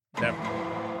Never.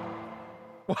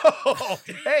 Whoa!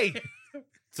 Hey,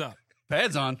 What's up?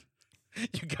 Pads on.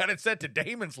 you got it set to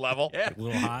Damon's level. Yeah. A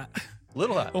little hot.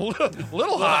 Little hot.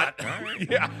 Little hot. All right.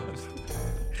 Yeah.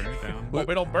 Turn it down. Hope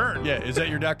it don't burn. Yeah, is that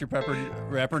your Dr. Pepper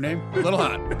rapper name? Little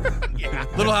hot. Yeah.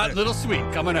 Little hot, little sweet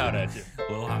coming out at you.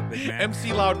 A little hot, big man.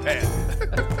 MC Loud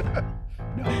Pad.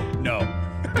 No.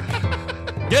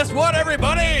 Guess what,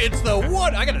 everybody? It's the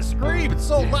one. I gotta scream. It's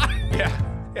so loud. Yeah.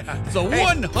 Yeah. It's the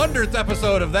 100th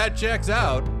episode of That Checks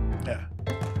Out. Yeah.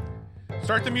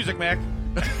 Start the music, Mac.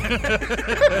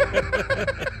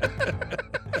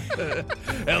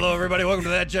 Hello, everybody. Welcome to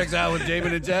That Checks Out with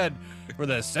Damon and Ted for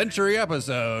the century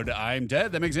episode. I'm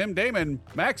Ted. That makes him Damon.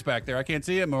 Max back there. I can't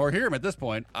see him or hear him at this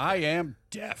point. I am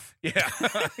deaf. Yeah.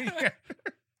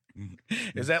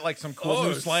 Is that like some cool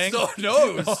new slang?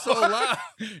 It's so loud.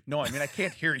 No, I mean I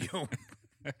can't hear you.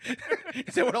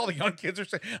 Is that what all the young kids are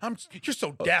saying? You're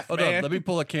so deaf, Hold man. on. Let me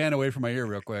pull a can away from my ear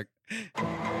real quick.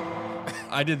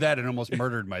 I did that and almost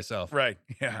murdered myself. Right.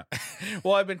 Yeah.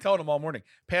 Well, I've been telling him all morning.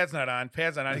 Pad's not on.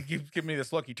 Pad's not on. He keeps giving me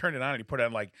this look. He turned it on and he put it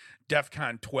on like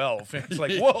DEFCON 12. And it's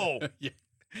like, whoa. Yeah.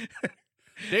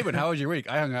 David, how was your week?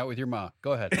 I hung out with your ma.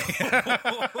 Go ahead.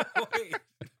 Wait.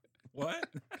 What?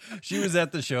 She was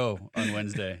at the show on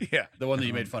Wednesday. Yeah. The one that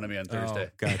you made fun of me on Thursday.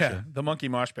 Oh, gotcha. Yeah. The Monkey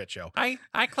Mosh Pit show. I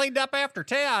cleaned up after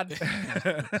Ted.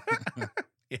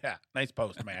 Yeah. Nice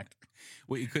post, Mac.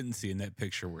 What you couldn't see in that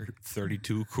picture were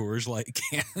 32 Coors Light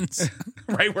cans.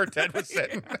 Right where Ted was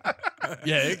sitting.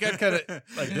 Yeah, it got kind of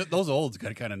like those olds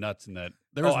got kind of nuts in that.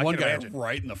 There was Oh, I one can guy imagine.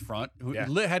 right in the front who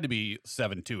Yeah. had to be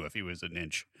 7'2" if he was an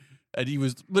inch. And he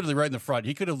was literally right in the front.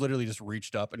 He could have literally just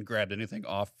reached up and grabbed anything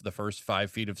off the first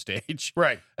 5 feet of stage.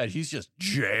 Right. And he's just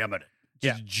jamming it.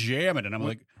 Just jamming it. And I'm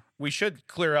like, We should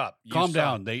clear up. You calm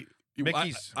saw- down.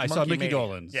 Mickey's I saw Monkey Mickey Mania.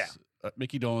 Dolenz. Yeah.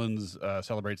 Mickey Dolenz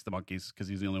celebrates the monkeys because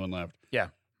he's the only one left. Yeah.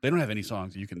 They don't have any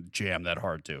songs you can jam that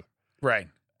hard to. Right.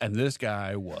 And this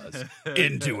guy was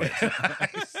into it.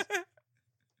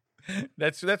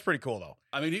 That's pretty cool though.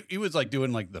 I mean, he was like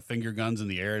doing like the finger guns in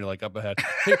the air, like up ahead.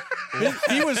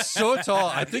 He was so tall.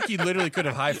 I think he literally could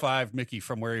have high-fived Mickey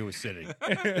from where he was sitting.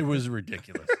 It was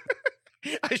ridiculous.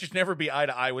 I should never be eye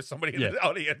to eye with somebody in Yeah. the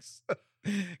audience.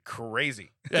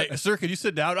 Crazy. Hey, sir, can you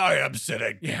sit down? I am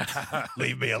sitting. Yeah.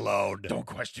 Leave me alone. Don't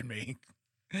question me.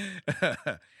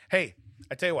 Hey,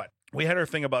 I tell you what. We had our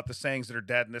thing about the sayings that are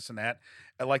dead and this and that.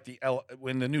 I like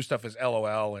when the new stuff is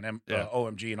LOL and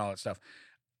OMG and all that stuff.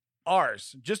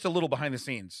 Ours, just a little behind the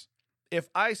scenes. If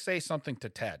I say something to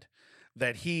Ted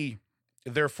that he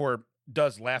therefore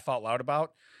does laugh out loud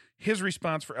about, his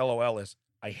response for LOL is,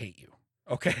 I hate you.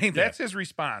 Okay? That's his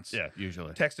response. Yeah,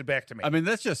 usually. Texted back to me. I mean,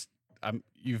 that's just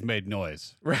you've made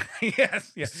noise. Right.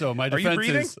 Yes. Yes. So my Are you defense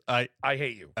breathing? is I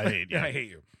hate you. I hate you. I hate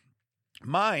you.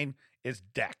 Mine is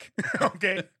deck.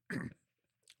 Okay.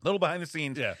 Little behind the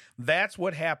scenes. Yeah. That's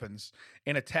what happens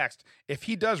in a text. If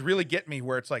he does really get me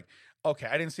where it's like, okay,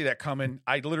 I didn't see that coming.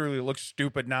 I literally look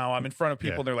stupid now. I'm in front of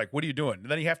people and they're like, what are you doing?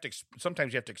 And then you have to,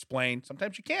 sometimes you have to explain.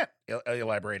 Sometimes you can't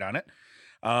elaborate on it.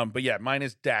 But yeah, mine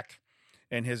is deck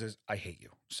and his is, I hate you.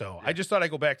 So I just thought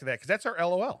I'd go back to that because that's our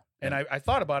LOL. And I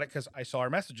thought about it because I saw our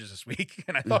messages this week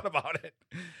and I thought about it.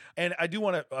 And I do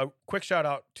want a quick shout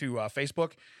out to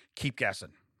Facebook. Keep guessing.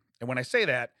 And when I say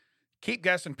that, keep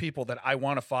guessing people that I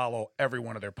want to follow every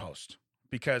one of their posts.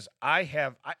 Because I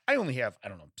only have, I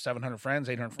don't know, 700 friends,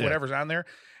 800, whatever's on there.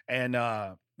 And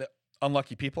the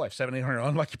unlucky people, I have 700, 800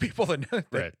 unlucky people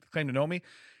that claim to know me.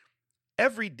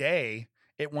 Every day,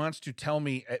 it wants to tell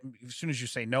me, as soon as you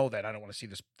say no, that I don't want to see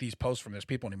these posts from those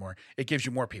people anymore, it gives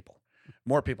you more people.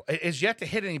 More people. It is yet to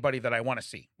hit anybody that I want to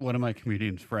see. One of my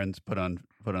comedian friends put on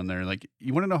there, like,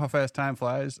 you want to know how fast time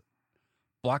flies?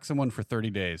 Block someone for 30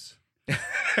 days.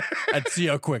 And see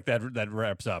how quick that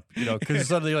wraps up, because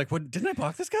suddenly you're like, what, didn't I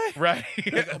block this guy? Right.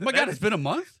 Like, oh my God, it's been a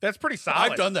month? That's pretty solid.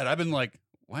 I've done that. I've been like,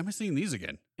 why am I seeing these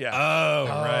again? Yeah. Oh,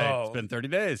 right. It's been 30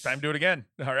 days. Time to do it again.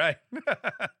 All right.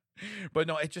 But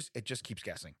no, it just keeps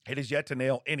guessing. It is yet to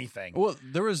nail anything. Well,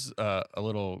 there was a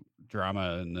little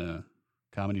drama in the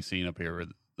comedy scene up here where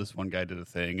this one guy did a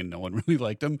thing and no one really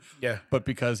liked him. Yeah. But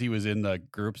because he was in the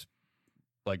groups,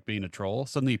 like being a troll,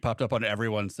 suddenly he popped up on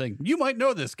everyone's thing. You might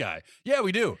know this guy. Yeah,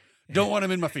 we do. Don't want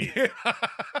him in my feed.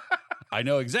 I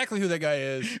know exactly who that guy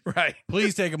is. Right.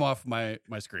 Please take him off my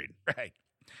screen. Right.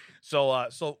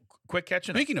 So quick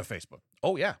catching up. Speaking of Facebook,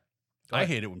 Oh yeah. I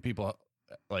hate it when people,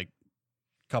 like,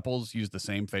 couples use the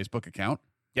same Facebook account.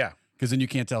 Yeah. Because then you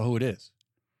can't tell who it is.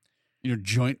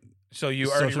 Joint. So you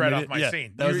already social read media- off my yeah,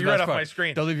 scene. that was You the read best off part. my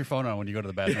screen. Don't leave your phone on when you go to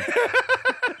the bathroom.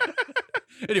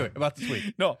 Anyway, about this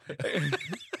week. No.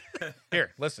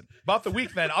 Here, listen. About the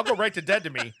week then, I'll go right to dead to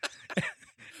me.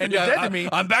 And you're dead to me.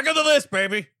 I'm back on the list,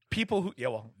 baby. people who,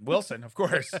 Wilson, of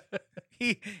course,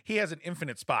 he has an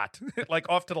infinite spot, like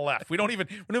off to the left. We don't even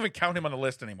count him on the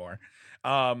list anymore.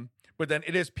 But then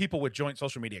it is people with joint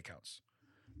social media accounts,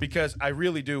 because I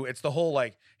really do. It's the whole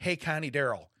like, hey, Connie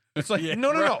Daryl. It's like, Yeah,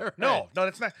 no, right.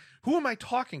 that's not. Who am I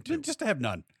talking to? Just to have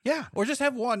none. Yeah. Or just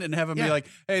have one and have them Yeah. be like,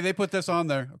 hey, they put this on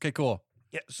there. Okay, cool.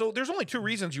 Yeah. So there's only two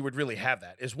reasons you would really have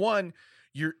that. Is one,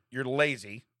 you're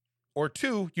lazy, or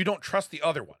two, you don't trust the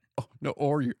other one. Oh, no,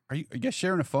 or are you guys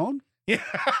sharing a phone? Yeah.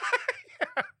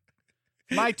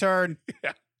 My turn.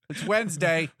 Yeah. It's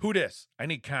Wednesday. Who dis? I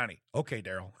need Connie. Okay,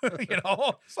 Daryl.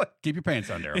 It's like, Keep your pants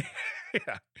on, Daryl.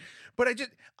 yeah. But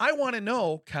I want to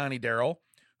know, Connie Daryl,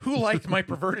 who liked my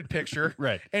perverted picture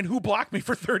Right. and who blocked me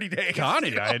for 30 days.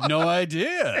 Connie, I had no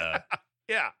idea.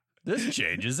 Yeah. This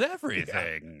changes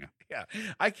everything. Yeah.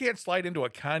 I can't slide into a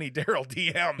Connie Daryl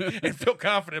DM and feel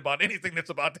confident about anything that's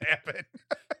about to happen.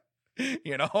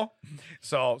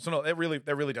 So no, that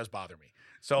really does bother me.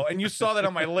 So, and you saw that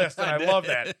on my list, and I love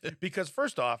that, because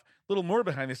first off, little more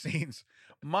behind the scenes,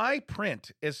 my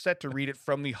print is set to read it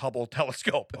from the Hubble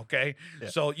telescope. Okay. Yeah.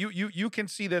 So you can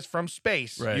see this from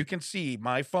space. Right. You can see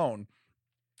my phone,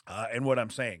 and what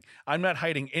I'm saying. I'm not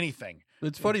hiding anything.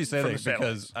 It's funny you say From that the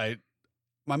because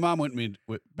my mom went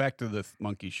back to the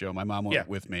monkey show. My mom went Yeah.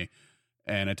 with me,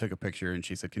 and I took a picture, and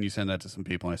she said, "Can you send that to some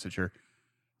people?" And I said, "Sure."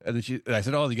 And then I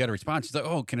said, "Oh, you got a response?" She's like,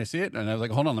 "Oh, can I see it?" And I was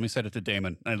like, "Hold on, let me send it to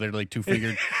Damon." And I literally two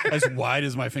fingered as wide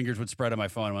as my fingers would spread on my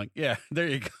phone. I'm like, "Yeah, there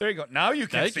you go." There you go. Now you Now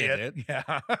can you see can it. see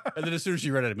Yeah. And then as soon as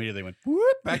she read it, immediately went,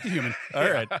 "Whoop, back to human." All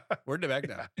right, we're back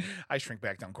now. I shrink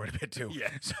back down quite a bit too. Yeah.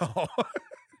 So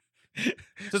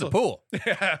To the pool.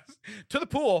 yeah, to the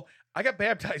pool. I got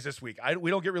baptized this week.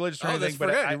 We don't get religious or Oh, anything, that's but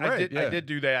right. I You're right, did. I yeah. did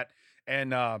do that,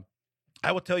 and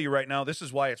I will tell you right now. This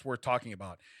is why it's worth talking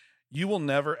about. You will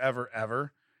never, ever,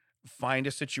 ever find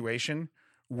a situation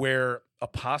where a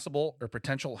possible or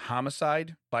potential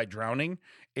homicide by drowning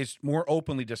is more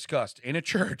openly discussed in a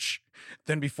church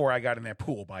than before I got in that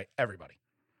pool by everybody.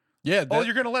 Yeah. Oh,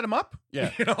 you're going to let him up?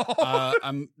 Yeah. You know?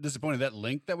 I'm disappointed. That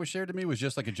link that was shared to me was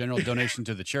just like a general donation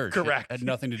to the church. Correct. It had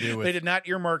nothing to do with. They did not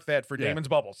earmark that for Yeah. Damon's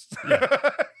Bubbles. Yeah.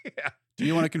 Yeah. Do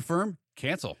you want to confirm?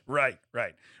 Cancel. Right.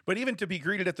 But even to be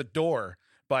greeted at the door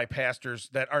by pastors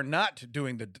that are not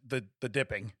doing the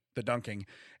dipping, the dunking,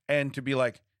 and to be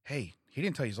like, "Hey, he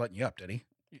didn't tell you he's letting you up, did he?"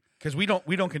 Because we don't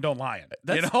condone lying.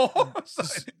 That's- So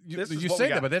You this is you what say we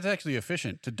that, got. but that's actually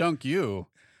efficient. To dunk you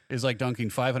is like dunking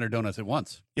 500 donuts at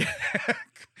once. Yeah.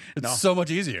 It's No. so much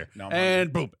easier. No, I'm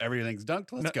and boom, everything's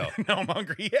dunked. Let's go. No, I'm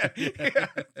hungry. Yeah.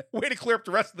 Way to clear up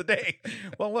the rest of the day.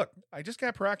 Well, look, I just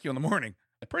got Paracchio in the morning.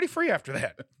 Pretty free after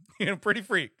that. Pretty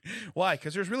free. Why?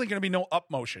 Because there's really going to be no up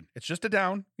motion. It's just a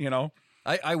down,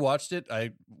 I watched it.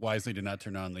 I wisely did not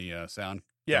turn on the sound.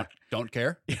 Yeah. Don't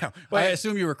care. Yeah. I But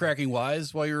assume you were cracking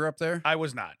wise while you were up there. I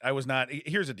was not.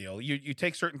 Here's the deal. You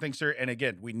take certain things here, and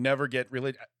again, we never get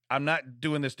religious. I'm not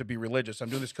doing this to be religious. I'm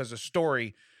doing this because the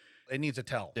story, it needs a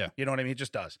tell. Yeah. You know what I mean? It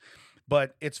just does.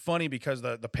 But it's funny because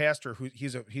the pastor,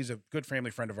 he's a good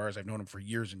family friend of ours. I've known him for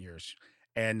years and years.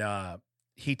 And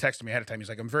he texted me ahead of time. He's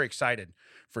like, "I'm very excited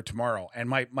for tomorrow." And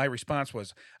my response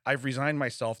was, "I've resigned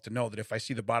myself to know that if I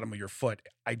see the bottom of your foot,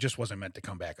 I just wasn't meant to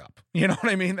come back up." You know what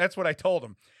I mean? That's what I told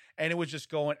him. And it was just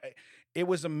going, it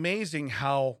was amazing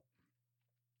how,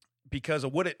 because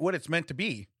of what it's meant to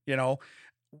be,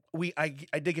 I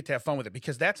did get to have fun with it,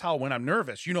 because that's how, when I'm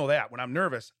nervous, when I'm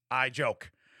nervous, I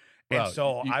joke. And Well,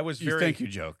 so you- I was you very, think you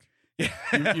joke.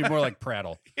 yeah. You're more like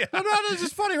prattle. Yeah. No, this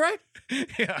is funny, right?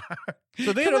 Yeah.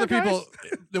 So they had Come other on, people.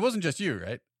 It wasn't just you,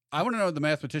 right? I want to know the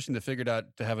mathematician that figured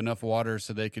out to have enough water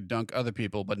so they could dunk other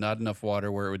people, but not enough water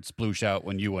where it would sploosh out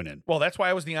when you went in. Well, that's why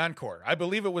I was the encore. I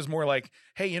believe it was more like,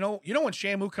 hey, you know when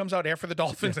Shamu comes out after the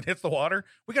Dolphins and hits the water,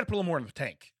 we got to put a little more in the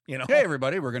tank. Hey,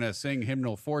 everybody, we're going to sing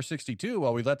hymnal 462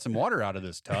 while we let some water out of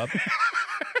this tub.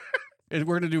 And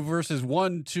we're going to do verses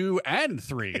 1, 2, and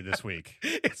 3 this week.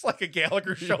 It's like a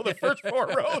Gallagher show. The first 4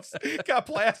 rows got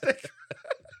plastic.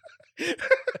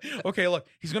 Okay, look,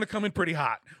 he's going to come in pretty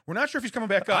hot. We're not sure if he's coming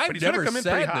back up, but I've he's going to never come in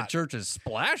pretty sat in the hot. church's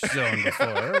splash zone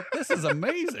before. This is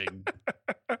amazing.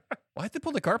 Why'd they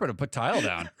pull the carpet and put tile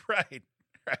down? Right.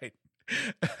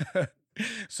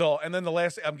 So, and then the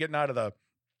last, I'm getting out of the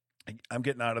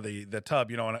tub,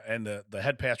 and the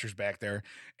head pastor's back there,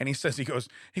 and he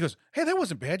goes, "Hey, that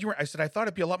wasn't bad. I said, I thought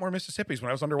it'd be a lot more Mississippis when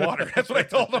I was underwater." That's what I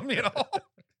told him,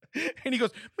 And he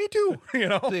goes, "Me too," See,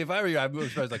 if I were you, I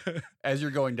was like, as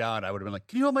you're going down, I would have been like,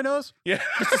 "Can you hold my nose?" Yeah.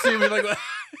 Just to see me like,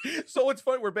 So it's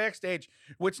fun. We're backstage.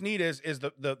 What's neat is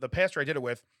the pastor I did it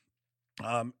with,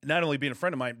 not only being a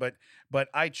friend of mine, but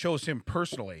I chose him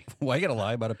personally. why you got to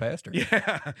lie about a pastor?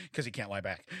 Yeah, because he can't lie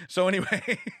back. So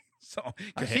anyway,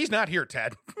 because he's not here,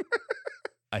 Ted.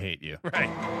 I hate you. Right.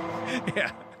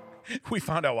 Yeah. We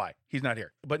found out why. He's not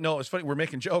here. But no, it's funny. We're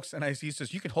making jokes, and he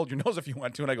says, you can hold your nose if you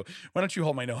want to. And I go, why don't you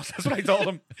hold my nose? That's what I told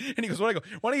him. And he goes, what? I go,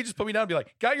 why don't you just put me down and be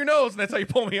like, got your nose? And that's how you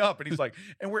pull me up. And he's like,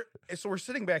 and we're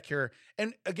sitting back here.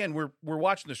 And again, we're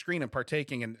watching the screen and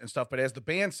partaking and stuff. But as the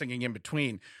band's singing in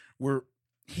between,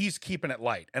 he's keeping it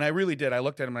light. And I really did. I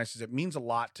looked at him and I said, it means a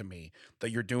lot to me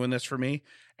that you're doing this for me.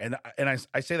 And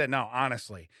I say that now,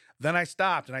 honestly. Then I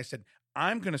stopped and I said,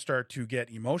 I'm going to start to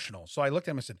get emotional. So I looked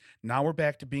at him and said, now we're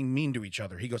back to being mean to each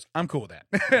other. He goes, I'm cool with that.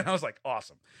 And I was like,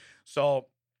 awesome. So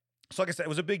like I said, it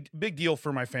was a big deal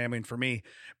for my family and for me,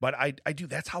 but I do,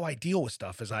 that's how I deal with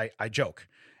stuff is I joke.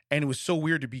 And it was so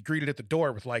weird to be greeted at the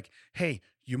door with like, hey,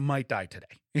 you might die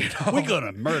today. You know? We're going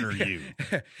to murder you.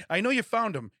 I know you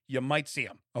found him. You might see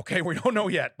him. Okay. We don't know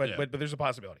yet, but there's a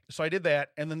possibility. So I did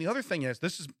that. And then the other thing is,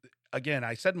 this is, again,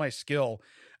 I said my skill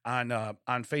on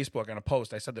Facebook on a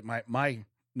post. I said that my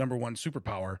number one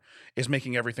superpower is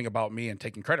making everything about me and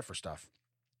taking credit for stuff.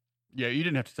 Yeah, you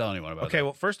didn't have to tell anyone about it. Okay,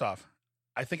 well, first off,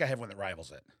 I think I have one that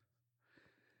rivals it.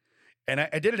 And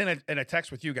I did it in a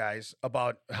text with you guys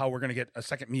about how we're going to get a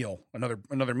second meal,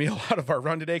 another meal out of our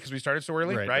run today because we started so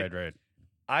early, right? Right.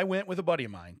 I went with a buddy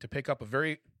of mine to pick up a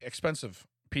very expensive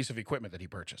piece of equipment that he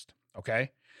purchased,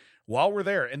 okay? While we're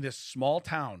there in this small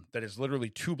town that is literally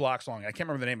 2 blocks long, I can't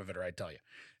remember the name of it, or I'd tell you.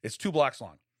 It's 2 blocks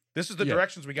long. This is the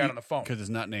directions we got on the phone. Because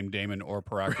it's not named Damon or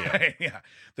Paracchio. Right, yeah.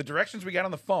 The directions we got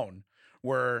on the phone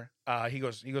were, he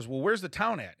goes, well, where's the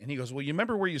town at? And he goes, well, you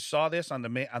remember where you saw this on the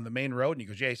main road? And he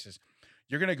goes, yeah. He says,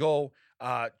 you're going to go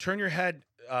turn your head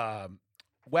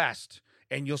west,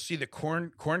 and you'll see the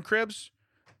corn cribs.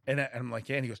 And I'm like,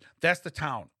 yeah. And he goes, that's the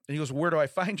town. And he goes, where do I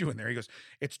find you in there? He goes,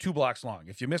 it's 2 blocks long.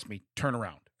 If you miss me, turn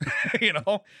around. You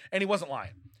know? And he wasn't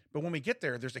lying. But when we get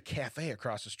there, there's a cafe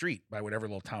across the street by whatever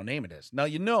little town name it is.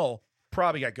 Now,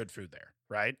 probably got good food there,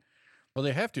 right? Well,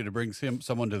 they have to bring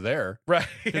someone to there. Right.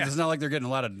 Because it's not like they're getting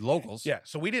a lot of locals. Yeah.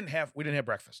 So we didn't have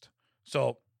breakfast.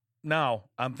 So now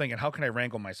I'm thinking, how can I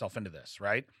wrangle myself into this,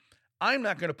 right? I'm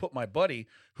not going to put my buddy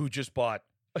who just bought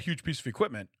a huge piece of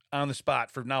equipment on the spot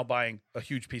for now buying a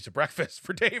huge piece of breakfast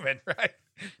for David, right?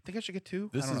 Think I should get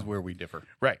 2? This is where we differ.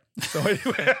 Right. So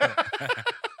anyway.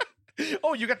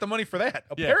 Oh, you got the money for that.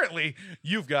 Apparently,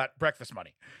 you've got breakfast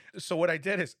money. So what I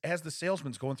did is, as the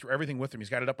salesman's going through everything with him, he's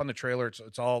got it up on the trailer.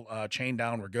 It's all chained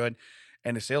down. We're good.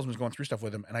 And the salesman's going through stuff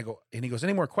with him. And he goes,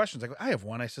 any more questions? I go, I have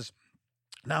one. I says,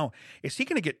 now, is he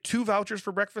going to get 2 vouchers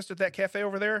for breakfast at that cafe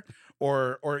over there?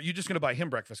 Or are you just going to buy him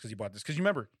breakfast because he bought this? Because you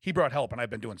remember, he brought help and I've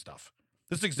been doing stuff.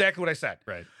 This is exactly what I said.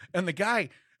 Right. And the guy,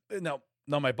 now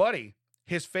my buddy,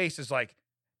 his face is like,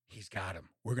 he's got him.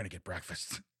 We're going to get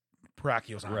breakfast.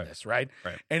 Paracchio's on this, right?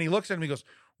 And he looks at him, he goes,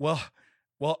 well,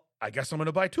 I guess I'm going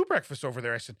to buy 2 breakfasts over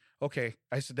there. I said, okay.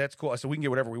 I said, that's cool. I said, we can get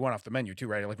whatever we want off the menu too,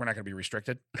 right? Like, we're not going to be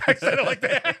restricted. I said it like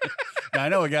that. Now, I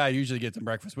know a guy usually gets some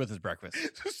breakfast with his breakfast.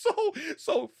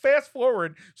 So fast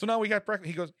forward. So now we got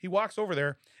breakfast. He walks over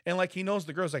there and like, he knows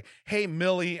the girl's like, hey,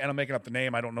 Millie. And I'm making up the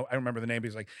name. I don't know. I remember the name.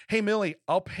 He's like, hey, Millie,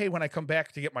 I'll pay when I come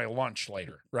back to get my lunch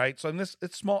later. Right. So in this,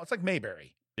 it's small. It's like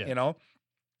Mayberry, you know?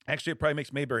 Actually, it probably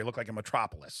makes Mayberry look like a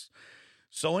metropolis.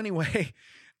 So anyway,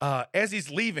 as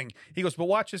he's leaving, he goes, but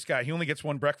watch this guy. He only gets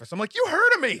 1 breakfast. I'm like, you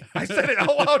heard of me. I said it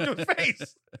out loud to his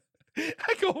face.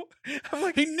 I'm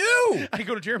like, he knew. I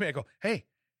go to Jeremy. I go, hey,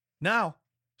 now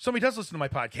somebody does listen to my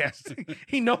podcast.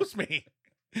 He knows me.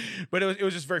 But it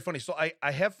was just very funny. So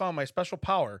I have found my special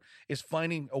power is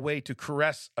finding a way to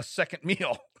caress a second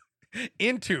meal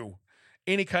into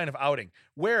any kind of outing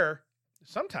where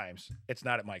sometimes it's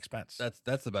not at my expense.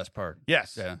 That's the best part.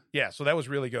 Yes. Yeah. So that was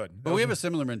really good. But we have a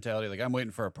similar mentality. Like, I'm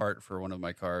waiting for a part for one of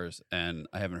my cars, and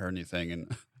I haven't heard anything.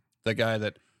 And the guy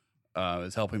that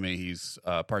is helping me, he's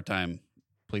a part-time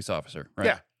police officer, right?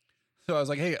 Yeah. So I was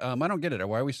like, hey, I don't get it.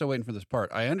 Why are we still waiting for this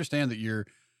part? I understand that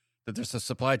there's a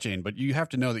supply chain, but you have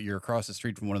to know that you're across the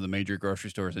street from one of the major grocery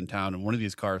stores in town, and one of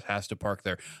these cars has to park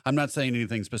there. I'm not saying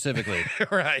anything specifically,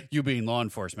 right? You being law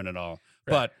enforcement and all,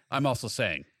 but I'm also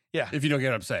saying, if you don't get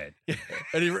what I'm saying.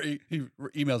 And he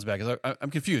emails back. He's like,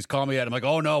 I'm confused. Call me at. I'm like,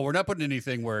 oh no, we're not putting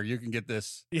anything where you can get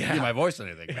this. Get my voice on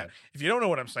anything. Yeah. If you don't know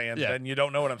what I'm saying, then you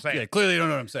don't know what I'm saying. Yeah, clearly you don't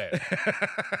know what I'm saying.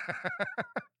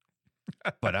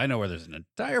 But I know where there's an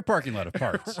entire parking lot of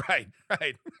parts. Right.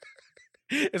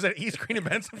 Is that East Green and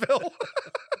Bensonville?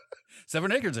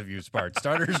 7 acres of used parts,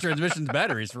 starters, transmissions,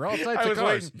 batteries for all types of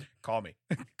cars. Waiting. Call me.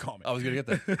 I was going to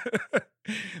get that.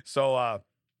 So,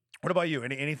 what about you?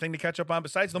 Anything to catch up on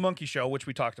besides the monkey show, which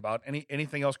we talked about?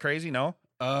 Anything else crazy? No.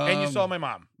 And you saw my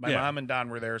mom. My mom and Don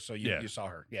were there, so you saw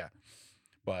her. Yeah.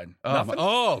 But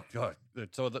oh God.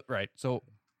 So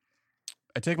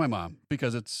I take my mom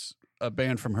because it's a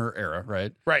band from her era,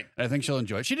 right? Right. And I think she'll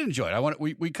enjoy it. She did enjoy it.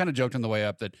 We kind of joked on the way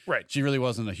up that Right. she really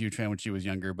wasn't a huge fan when she was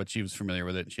younger, but she was familiar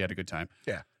with it and she had a good time.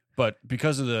 Yeah. But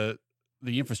because of the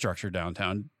infrastructure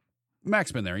downtown,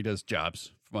 Mac's been there. He does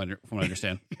jobs, from what I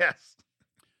understand. Yes.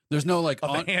 There's no like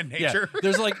Of the hand nature.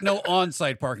 there's like no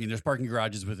on-site parking. There's parking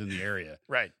garages within the area.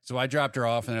 Right. So I dropped her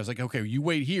off and I was like, okay, you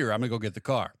wait here. I'm gonna go get the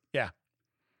car. Yeah.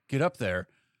 Get up there.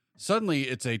 Suddenly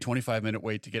it's a 25-minute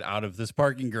wait to get out of this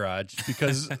parking garage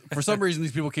because for some reason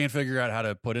these people can't figure out how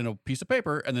to put in a piece of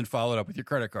paper and then follow it up with your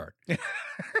credit card.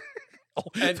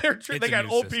 They got a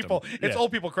new old system. people. It's Yeah.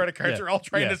 old people credit cards. Yeah. They're all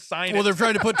trying Yeah. to sign Well, it. they're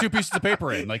trying to put 2 pieces of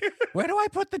paper in. Like, where do I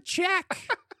put the check?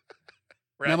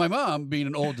 Right. Now, my mom, being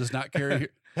an old, does not carry,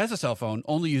 has a cell phone,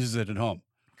 only uses it at home.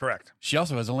 Correct. She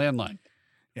also has a landline.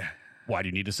 Yeah. Why do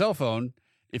you need a cell phone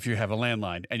if you have a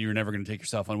landline and you're never going to take your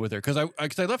cell phone with her? Because I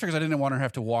left her because I didn't want her to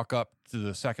have to walk up to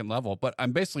the second level. But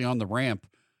I'm basically on the ramp,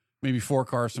 maybe 4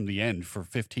 cars from the end for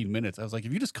 15 minutes. I was like,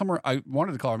 if you just come, I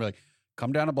wanted to call her and be like,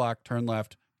 come down a block, turn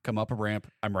left, come up a ramp.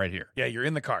 I'm right here. Yeah, you're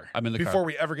in the car. I'm in the car. before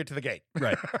we ever get to the gate.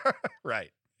 Right.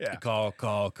 Right. Yeah.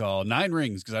 Call. 9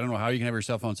 rings because I don't know how you can have your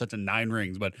cell phone set to 9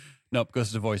 rings, but nope,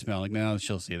 goes to voicemail. Like, no,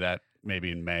 she'll see that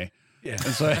maybe in May. Yeah. And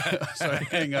so I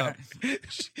hang up.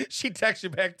 She texts you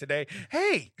back today.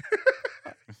 Hey.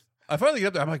 I finally get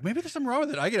up there. I'm like, maybe there's something wrong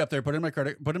with it. I get up there, put in my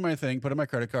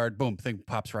credit card. Boom, thing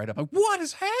pops right up. I'm like, what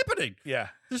is happening? Yeah.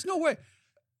 There's no way.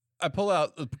 I pull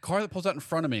out the car that pulls out in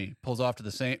front of me, pulls off to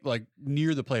the same, like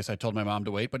near the place I told my mom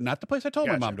to wait, but not the place I told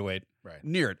my Gotcha. mom to wait. Right.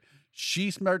 Near it.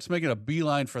 She starts making a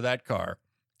beeline for that car.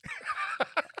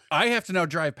 I have to now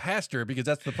drive past her because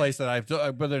that's the place that I've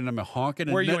whether I'm honking.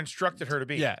 And Where you instructed her to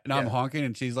be. yeah, and I'm honking,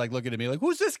 and she's like looking at me like,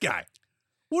 "Who's this guy?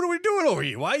 What are we doing over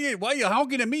here? Why you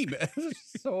honking at me?"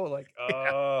 So like,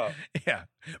 Yeah.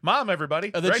 Mom,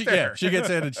 everybody. and then right there. she gets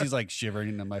in and she's like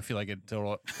shivering, and I feel like it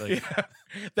total. Like, Yeah.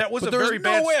 That was but a there was very no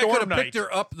bad way I could storm have night. picked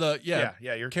her up the Yeah.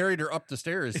 You're carried her up the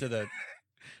stairs to the.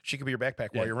 She could be your backpack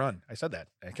while Yeah. you run. I said that.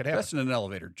 It could happen. That's in an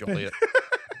elevator, Joliet.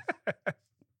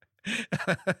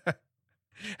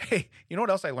 Hey, you know what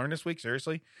else I learned this week?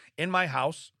 Seriously, in my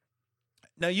house.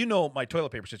 Now you know my toilet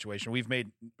paper situation. We've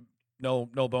made no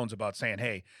bones about saying,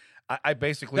 hey, I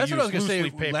basically That's use what I was going to loose say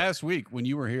leaf paper. last week when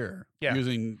you were here. Yeah.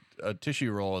 Using a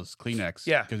tissue roll as Kleenex.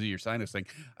 Yeah. Because of your sinus thing.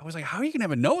 I was like, how are you going to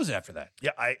have a nose after that?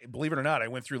 Yeah, I believe it or not, I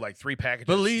went through like 3 packages.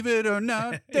 Believe it or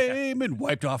not, Damon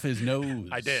wiped off his nose.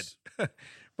 I did.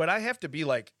 But I have to be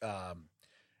like, I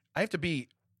have to be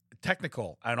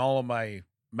technical on all of my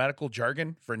medical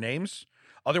jargon for names.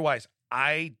 Otherwise,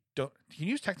 I don't. Can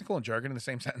you use technical and jargon in the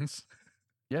same sentence?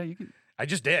 Yeah, you can. I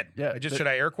just did. Yeah, Should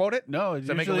I air quote it? No, Does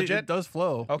that make it usually legit? It does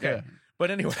flow. Okay. But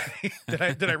anyway, did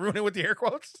I ruin it with the air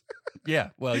quotes? Yeah.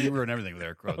 Well, you ruin everything with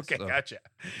air quotes. Okay, so. gotcha.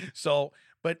 So,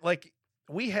 but like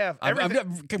we have I'm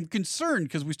everything. I'm concerned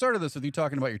because we started this with you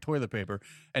talking about your toilet paper,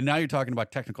 and now you're talking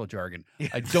about technical jargon.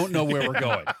 I don't know where we're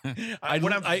going. I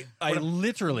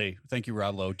literally, thank you,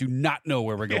 Rod Lowe, do not know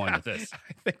where we're going with this.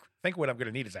 I think what I'm going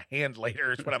to need is a hand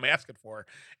later is what I'm asking for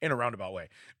in a roundabout way.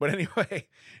 But anyway,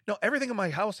 no, everything in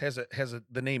my house has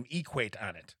the name Equate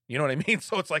on it. You know what I mean?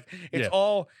 So it's like it's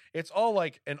all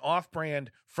like an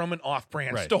off-brand from an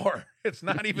off-brand Right. store. It's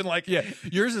not even like Yeah,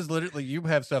 yours is literally you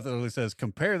have stuff that literally says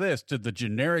compare this to the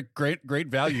generic great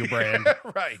value brand,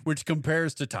 right. which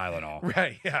compares to Tylenol.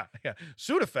 Right, yeah.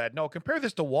 Sudafed, no, compare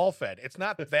this to Walfed. It's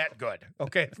not that good.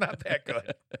 Okay, it's not that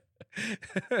good.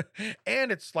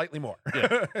 And it's slightly more.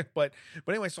 Yeah. But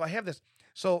anyway, so I have this.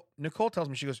 So Nicole tells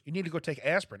me, she goes, you need to go take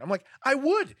aspirin. I'm like, I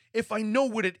would if I know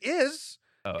what it is.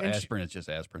 Oh, And aspirin is just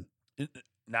aspirin.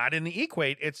 Not in the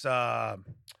Equate. It's I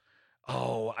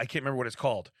can't remember what it's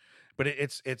called. But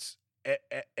it's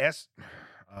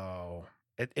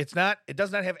not, it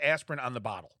does not have aspirin on the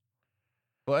bottle.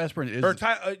 Well, aspirin is. Or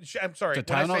I'm sorry.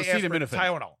 To when I Tylenol? say aspirin, Acetaminophen.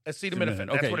 Tylenol. Acetaminophen.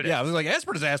 That's Okay, what it is. yeah, I was like,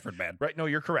 aspirin is aspirin, man. Right. No,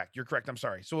 you're correct. I'm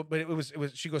sorry. So, but it was,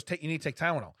 she goes, you need to take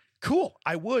Tylenol. Cool.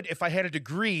 I would if I had a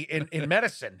degree in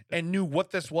medicine and knew what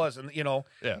this was. And,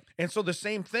 Yeah. And so the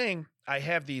same thing, I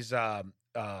have these,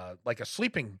 like a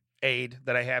sleeping aid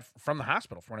that I have from the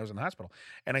hospital, from when I was in the hospital.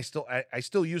 And I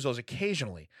still use those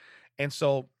occasionally. And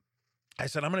so I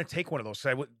said, I'm going to take one of those.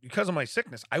 So because of my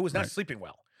sickness, I was not Right. sleeping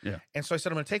well. Yeah. And so I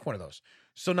said, I'm going to take one of those.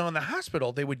 So now in the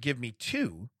hospital, they would give me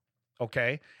 2.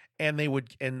 Okay. And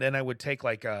then I would take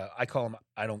like, I call them,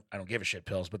 I don't give a shit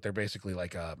pills, but they're basically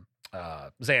like,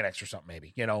 Xanax or something,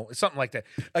 maybe, something like that.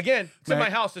 Again, it's in my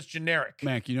house. It's generic.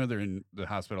 Mac, they're in the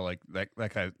hospital. Like that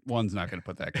guy, one's not going to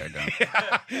put that guy down.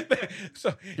 Yeah.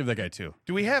 So Give that guy 2.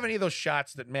 do we have any of those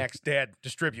shots that Mac's dad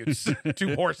distributes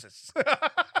to horses?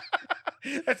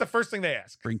 That's the first thing they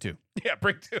ask. Bring 2. Yeah,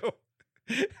 bring 2.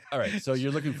 All right. So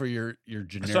you're looking for your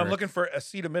generic. So I'm looking for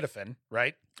acetaminophen,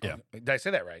 right? Yeah. Did I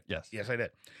say that right? Yes. Yes, I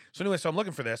did. So anyway, so I'm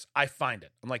looking for this. I find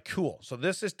it. I'm like, cool. So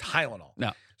this is Tylenol.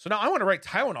 No. So now I want to write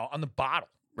Tylenol on the bottle.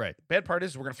 Right. Bad part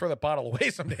is we're going to throw that bottle away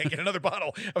someday and get another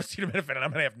bottle of acetaminophen, and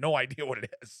I'm going to have no idea what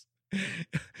it is.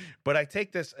 But I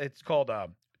take this. It's called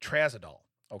Trazodone.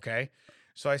 Okay.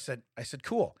 So I said,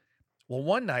 cool. Well,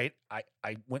 one night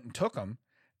I went and took them,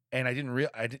 and I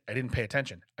didn't pay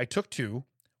attention. I took 2.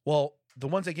 Well, the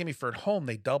ones they gave me for at home,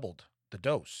 they doubled the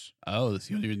dose. Oh,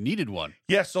 so you needed one.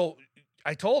 Yeah. So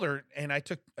I told her, and I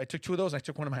took 2 of those. And I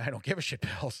took one of my I don't give a shit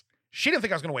pills. She didn't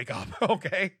think I was going to wake up.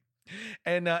 Okay.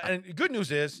 And good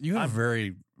news is You have a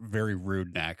very, very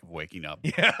rude knack of waking up.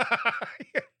 Yeah.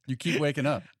 You keep waking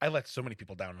up. I let so many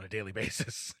people down on a daily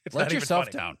basis. It's Let not even yourself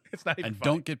funny. down. It's not even And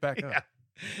funny. don't get back up.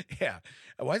 Yeah.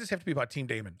 Why does this have to be about Team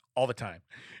Damon all the time?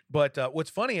 But what's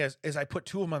funny is I put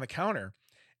 2 of them on the counter,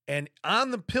 and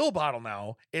on the pill bottle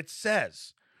now it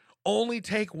says only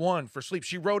take 1 for sleep.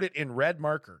 She wrote it in red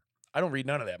marker. I don't read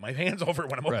none of that. My hand's over it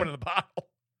when I'm Right. opening the bottle.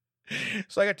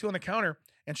 So I got 2 on the counter,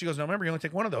 and she goes, "No, remember you only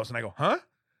take 1 of those." And I go, "Huh?"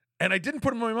 And I didn't put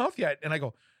them in my mouth yet. And I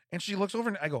go, and she looks over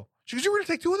and I go, she goes, "You were going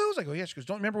to take 2 of those?" I go, "Yeah." She goes,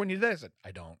 "Don't remember when you did that?" I said,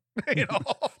 "I don't." You know?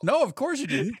 No, of course you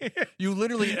didn't. You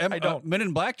literally I don't. Men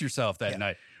in blacked yourself that Yeah.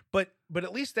 night. But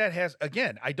at least that has,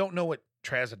 again, I don't know what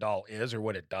Trazodone is or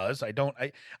what it does.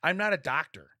 I'm not a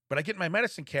doctor, but I get in my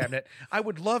medicine cabinet. I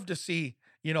would love to see,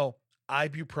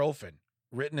 ibuprofen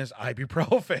written as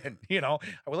ibuprofen. I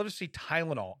would love to see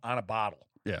Tylenol on a bottle.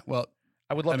 Yeah. Well,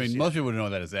 I would love to see most that. people would know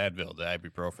that as Advil, the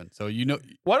ibuprofen. So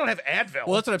Well, I don't have Advil.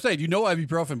 Well, that's what I'm saying. You know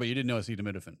ibuprofen, but you didn't know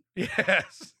acetaminophen.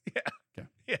 Yes. Yeah. Okay.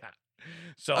 Yeah.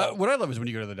 So What I love is when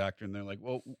you go to the doctor and they're like,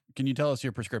 "Well, can you tell us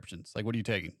your prescriptions? Like, what are you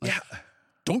taking?" Like, yeah.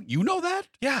 Don't you know that?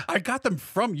 Yeah. I got them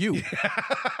from you.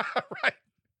 Right.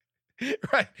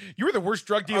 Right. You were the worst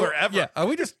drug dealer ever. Yeah. Are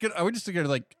we just gonna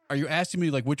like? Are you asking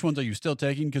me like which ones are you still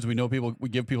taking? Because we know we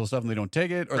give people stuff and they don't take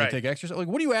it, or Right. they take extra stuff. Like,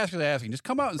 what are you asking? Just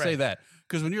come out and say Right. that.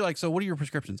 Because when you're like, "So what are your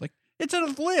prescriptions?" Like, it's in a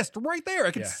list right there.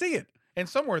 I can Yeah. see it. And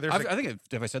somewhere there's I think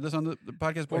if I said this on the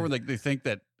podcast before, like they think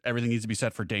that everything needs to be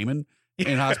set for Damon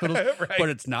in hospitals, Right. but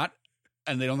it's not,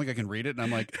 and they don't think I can read it. And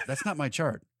I'm like, that's not my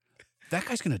chart. That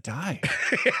guy's gonna die.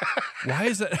 Why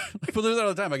is that? People do that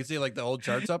all the time. I can see like the old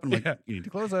charts up, and I'm like, Yeah. you need to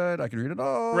close it. I can read it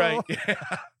all. Right. Yeah.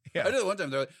 I did it one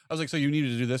time. I was like, so you needed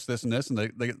to do this, this, and this, and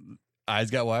the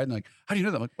eyes got wide. And like, how do you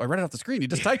know that? I'm like, I read it off the screen. You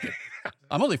just typed it.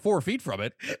 I'm only 4 feet from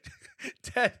it.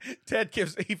 Ted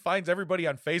he finds everybody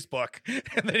on Facebook,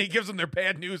 and then he gives them their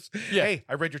bad news. Yeah. Hey,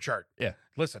 I read your chart. Yeah.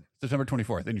 Listen, September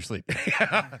 24th in your sleep.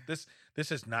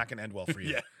 this is not going to end well for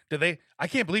you. Yeah. Did they? I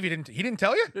can't believe he didn't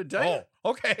tell you. Didn't tell you. Oh,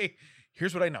 okay.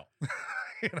 Here's what I know.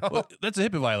 Well, that's a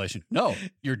HIPAA violation. No,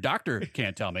 your doctor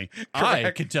can't tell me. I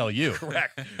Correct. can tell you.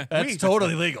 Correct. That's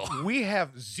totally legal. We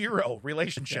have 0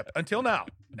 relationship until now.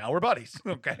 Now we're buddies.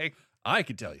 Okay. I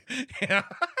can tell you. Yeah.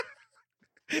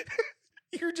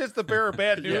 You're just the bearer of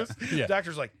bad Yeah, news. yeah.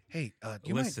 Doctor's like, hey, do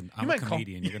you Listen, mind, I'm a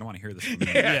comedian. You're going to want to hear this from me.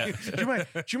 Yeah. Yeah.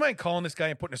 Do you mind calling this guy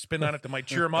and putting a spin on it that might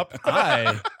cheer him up?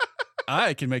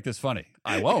 I can make this funny.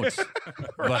 I won't,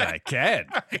 but I can.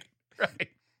 Right.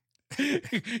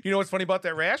 You know what's funny about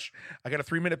that rash? I got a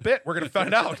 3-minute bit. We're going to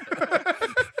find out.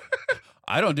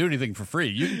 I don't do anything for free.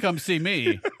 You can come see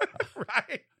me.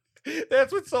 Right.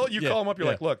 That's what you Yeah, call him up. You're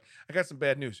yeah. like, look, I got some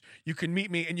bad news. You can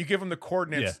meet me, and you give him the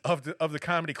coordinates of the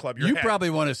comedy club. You're You at. probably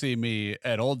want to see me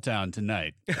at Old Town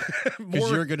tonight because More-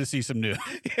 you're going to see some news.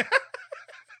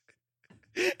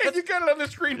 and you got it on the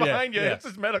screen Yeah, behind you. yeah. It's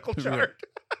his medical Right. chart.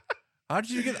 How did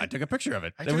you get? I took a picture of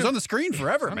it. I It took was a- on the screen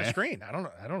forever, It's on man. the screen. I don't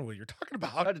know what you're talking I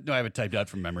about. didn't know I have it typed out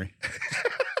from memory.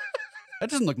 That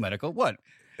doesn't look medical. What?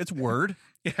 It's Word.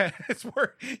 Yeah, it's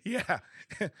where. Yeah,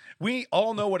 we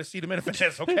all know what acetaminophen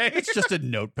is. Okay, It's just a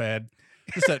notepad.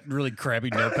 Just that really crappy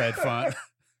notepad font.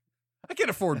 I can't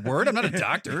afford Word. I'm not a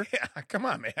doctor. Yeah, come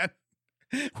on, man.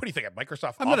 What do you think at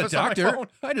Microsoft I'm not a Office on my doctor. phone?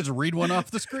 I just read one off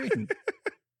the screen.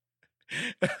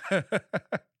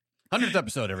 100th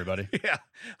episode, everybody. Yeah,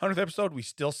 100th episode. We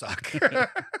still suck.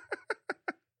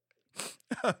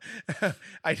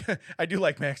 I do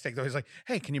like Max Take though. He's like,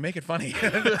 hey, can you make it funny?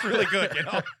 That's really good, you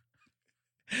know.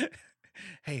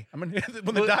 Hey, when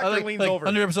the doctor leans over.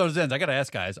 100 episodes ends. I got to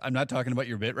ask, guys. I'm not talking about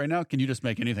your bit right now. Can you just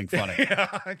make anything funny?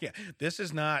 Yeah, this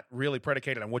is not really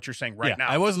predicated on what you're saying right Yeah, now.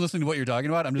 I wasn't listening to what you're talking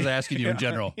about. I'm just asking you in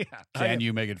general. Yeah, Can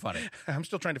you make it funny? I'm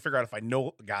still trying to figure out if I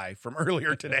know a guy from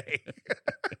earlier today.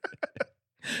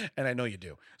 And I know you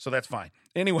do. So that's fine.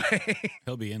 Anyway,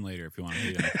 He'll be in later if you want to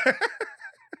meet him.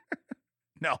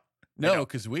 no. No,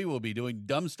 because we will be doing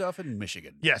dumb stuff in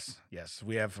Michigan. Yes.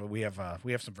 We have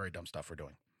some very dumb stuff we're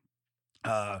doing.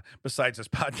 Besides this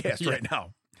podcast Yeah. right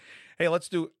now. Hey, let's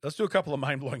do a couple of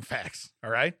mind-blowing facts, all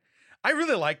right? I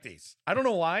really like these. I don't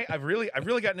know why. I've really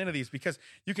gotten into these because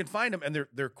you can find them and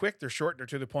they're quick, they're short, they're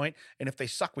to the point, and if they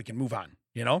suck, we can move on,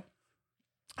 you know?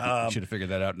 Should have figured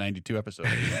that out 92 episodes.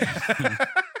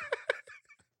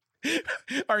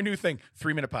 Our new thing,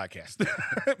 3-minute podcast.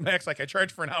 Max, like I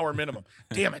charge for an hour minimum.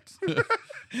 Damn it.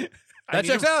 That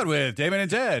checks out with Damon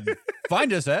and Ted.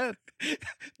 Find us at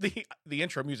the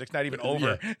intro music's not even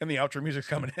over and the outro music's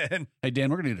coming in. Hey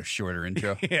Dan, we're gonna need a shorter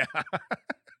intro. Yeah.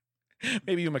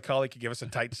 Maybe you and Macaulay could give us a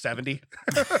tight 70.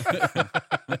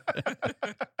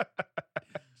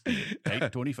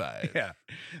 Tight 25. Yeah.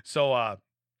 So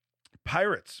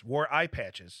pirates wore eye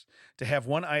patches to have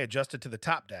one eye adjusted to the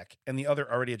top deck and the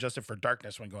other already adjusted for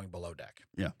darkness when going below deck.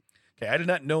 Yeah. Okay, I did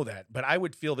not know that, but I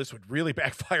would feel this would really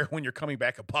backfire when you're coming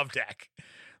back above deck.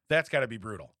 That's got to be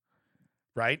brutal.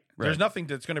 Right? There's nothing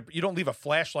that's going to, you don't leave a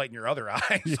flashlight in your other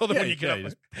eye. So that when you get up, you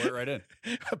just pour it right in.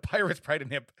 Pirates probably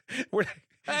didn't have, we was,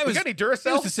 got any It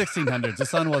Duracell? was the 1600s. The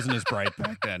sun wasn't as bright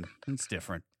back then. It's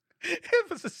different. It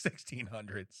was the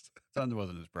 1600s. Sun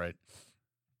wasn't as bright.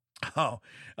 Oh,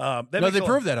 They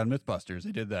proved that on MythBusters.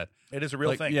 They did that. It is a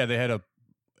real thing. Yeah, they had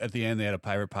at the end, they had a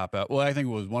pirate pop out. Well, I think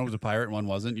one was a pirate and one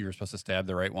wasn't. You were supposed to stab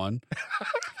the right one.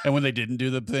 And when they didn't do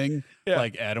the thing,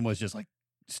 like Adam was just like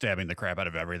stabbing the crap out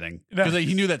of everything. Because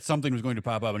he knew that something was going to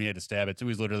pop up and he had to stab it. So he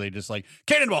was literally just like,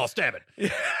 cannonball, stab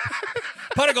it.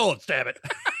 Pot of gold, stab it.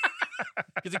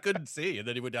 Because he couldn't see. And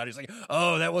then he went down. He's like,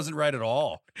 oh, that wasn't right at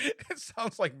all. It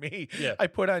sounds like me. Yeah. I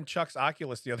put on Chuck's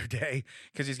Oculus the other day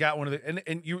because he's got one of the,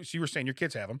 and you were saying your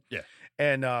kids have them. Yeah.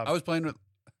 And I was playing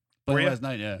were you? last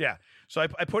night. Yeah. Yeah. So I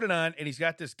put it on and he's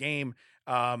got this game.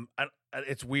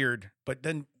 It's weird, but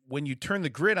then when you turn the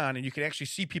grid on and you can actually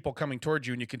see people coming towards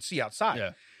you and you can see outside.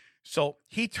 Yeah. So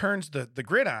he turns the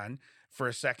grid on for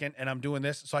a second and I'm doing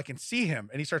this so I can see him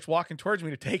and he starts walking towards me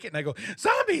to take it and I go,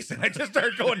 zombies. And I just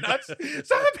start going nuts.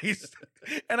 Zombies.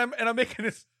 And I'm making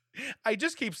this, I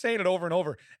just keep saying it over and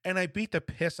over and I beat the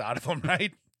piss out of him.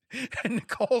 Right. And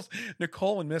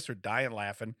Nicole and Miss are dying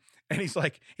laughing. And he's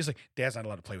like, Dad's not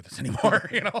allowed to play with this anymore.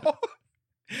 You know?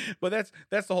 But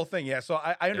that's the whole thing. Yeah. So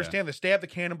I understand the stab, the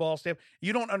cannonball stab.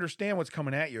 You don't understand what's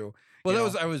coming at you. Well,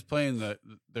 you know? I was playing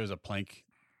there's a plank.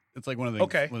 It's like one of the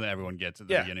things when everyone gets at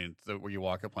the beginning, where you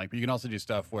walk a plank. But you can also do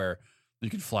stuff where you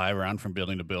can fly around from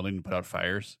building to building and put out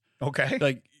fires. Okay.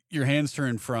 Like your hands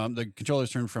the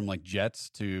controllers turn from like jets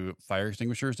to fire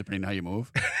extinguishers, depending on how you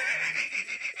move.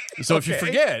 So if you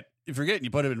forget and you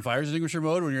put it in fire extinguisher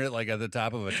mode when you're at the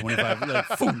top of a 25,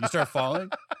 like, boom, you start falling.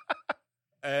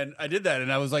 And I did that,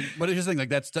 and I was like, "But here's the thing: like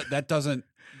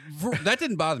that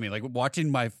didn't bother me. Like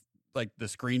watching the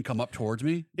screen come up towards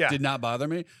me did not bother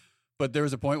me. But there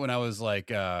was a point when I was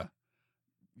like,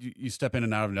 you step in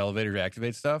and out of an elevator to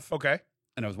activate stuff. Okay.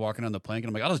 And I was walking on the plank, and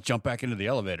I'm like, I'll just jump back into the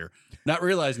elevator, not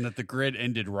realizing that the grid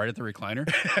ended right at the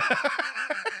recliner.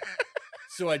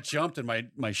 So I jumped, and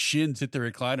my shins hit the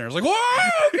recliner. I was like,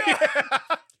 "Whoa!"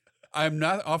 God! I'm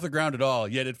not off the ground at all.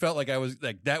 Yet it felt like I was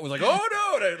like that was like, "Oh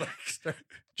no!" And I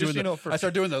I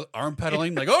started doing the arm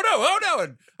pedaling, like, "Oh no!"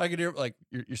 And I could hear like,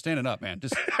 "You're standing up, man.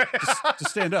 Just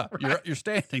stand up. You're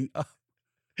standing up."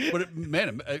 But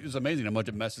it was amazing how much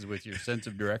it messes with your sense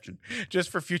of direction. Just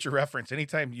for future reference,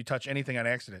 anytime you touch anything on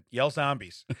accident, yell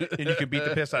zombies, and you can beat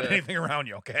the piss out of anything around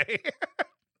you. Okay,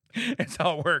 that's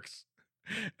how it works.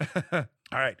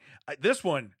 All right, this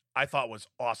one I thought was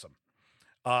awesome.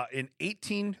 In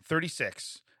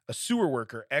 1836, a sewer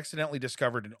worker accidentally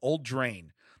discovered an old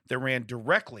drain that ran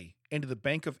directly into the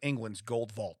Bank of England's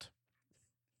gold vault.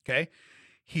 Okay.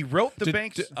 He wrote the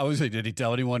bank's... I was like, did he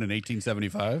tell anyone in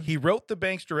 1875? He wrote the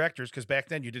bank's directors, because back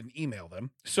then you didn't email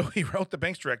them. So he wrote the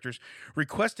bank's directors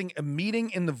requesting a meeting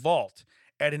in the vault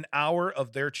at an hour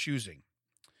of their choosing.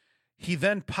 He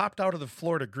then popped out of the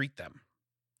floor to greet them.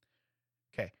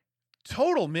 Okay.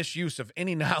 Total misuse of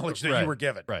any knowledge that you were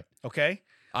given. Right. Okay.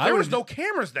 There was no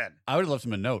cameras then. I would have left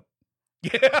him a note.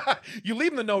 Yeah. You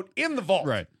leave him the note in the vault.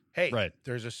 Right. Hey,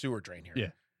 there's a sewer drain here. Yeah.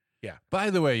 Yeah. By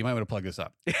the way, you might want to plug this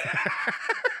up.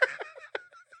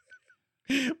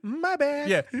 My bad.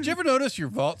 Yeah. Did you ever notice your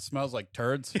vault smells like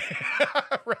turds?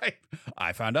 Right.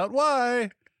 I found out why.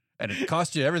 And it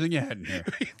cost you everything you had in here.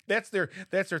 That's their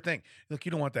thing. Look,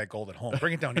 you don't want that gold at home.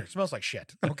 Bring it down here. It smells like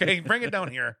shit. Okay. Bring it down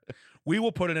here. We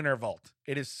will put it in our vault.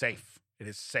 It is safe. It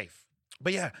is safe.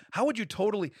 But yeah, how would you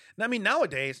I mean,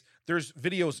 nowadays there's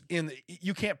videos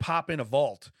you can't pop in a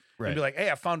vault and be like,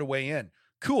 hey, I found a way in.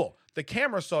 Cool. The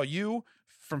camera saw you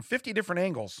from 50 different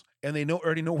angles and they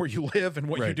already know where you live and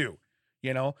what you do,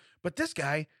 you know? But this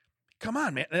guy, come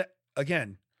on, man.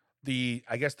 Again,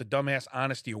 I guess the dumbass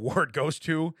honesty award goes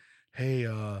to, hey,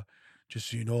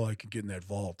 just so you know, I can get in that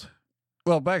vault.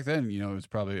 Well, back then, it was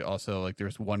probably also like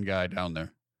there's one guy down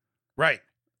there. Right.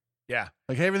 Yeah.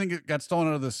 Like hey, everything got stolen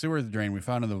out of the sewer drain we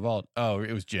found in the vault. Oh,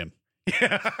 it was Jim.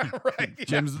 Yeah. Right.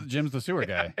 Yeah. Jim's the sewer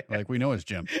guy. Like we know it's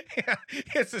Jim. Yeah.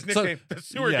 It's his nickname, the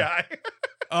sewer guy.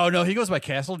 Oh no, he goes by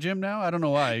Castle Jim now. I don't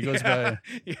know why he goes by.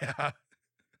 Yeah.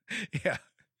 Yeah.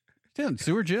 Damn,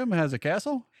 Sewer Jim has a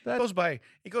castle. He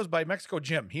goes by Mexico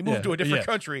Jim. He moved to a different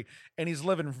country and he's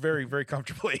living very, very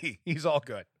comfortably. He's all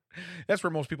good. That's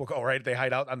where most people go, right? They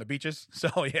hide out on the beaches.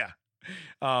 So yeah.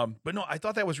 But no, I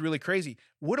thought that was really crazy.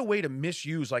 What a way to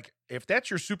misuse. Like if that's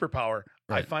your superpower,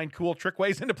 I Right. find cool trick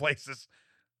ways into places.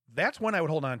 That's one I would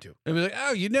hold on to. It'd be like,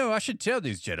 I should tell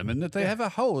these gentlemen that they have a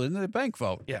hole in the bank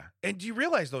vault. Yeah. And do you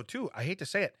realize though, too, I hate to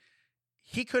say it,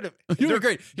 he could have. You're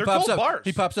great. They're gold bars.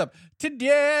 He pops up.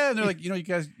 Yeah, and they're like, you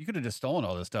guys, you could have just stolen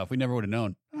all this stuff. We never would have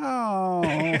known. Oh,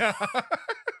 Yeah.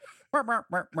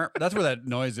 that's where that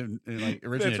noise like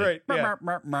originated. That's right,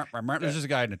 yeah. There's just a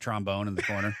guy in a trombone in the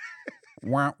corner.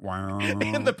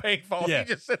 In the bank vault, Yeah. he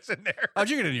just sits in there. How'd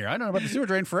you get in here? I know about the sewer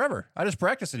drain forever. I just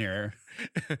practice in here.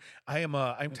 I'm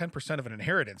 10% of an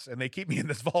inheritance, and they keep me in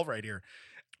this vault right here.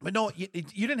 But no, you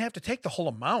didn't have to take the whole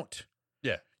amount.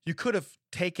 Yeah. You could have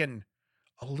taken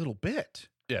a little bit.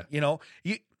 Yeah.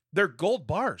 They're gold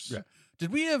bars. Yeah.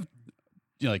 Did we have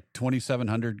like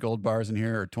 2,700 gold bars in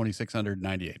here or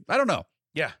 2,698? I don't know.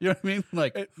 Yeah. You know what I mean?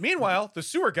 Like, Meanwhile, the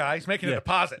sewer guy's making a Yeah.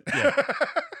 deposit.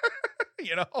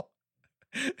 Yeah.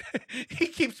 He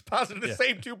keeps depositing the Yeah.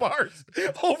 same 2 bars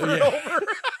over and Yeah. over.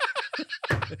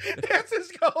 That's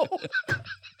his goal.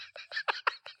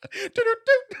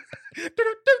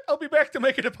 I'll be back to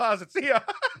make a deposit. See ya.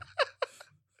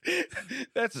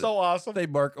 That's so awesome. they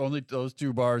mark only those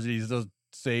 2 bars. And he's those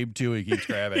same 2 he keeps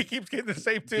He grabbing. keeps getting the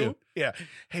same 2. Yeah.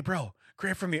 Hey, bro,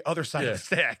 grab from the other side Yeah. of the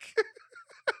stack.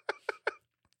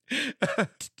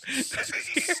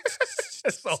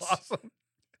 That's so awesome.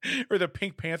 Or the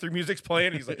Pink Panther music's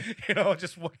playing. He's like,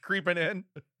 just creeping in.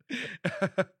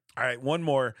 All right, one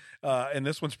more, and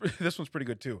this one's pretty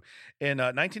good too. In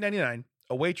 1999,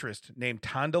 a waitress named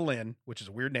Tonda Lynn, which is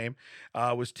a weird name,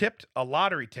 was tipped a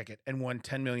lottery ticket and won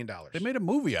 $10 million. They made a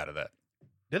movie out of that.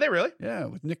 Did they really? Yeah,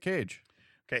 with Nick Cage.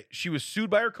 Okay, she was sued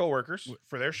by her coworkers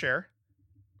for their share.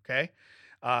 Okay,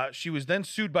 she was then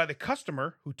sued by the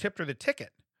customer who tipped her the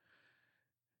ticket.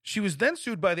 She was then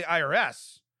sued by the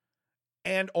IRS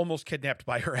and almost kidnapped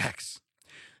by her ex.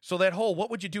 So that whole, what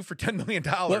would you do for $10 million?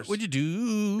 What would you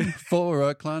do for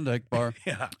a Klondike bar?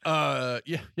 Yeah.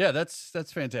 Yeah, that's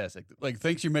fantastic. Like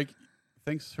thinks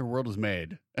her world is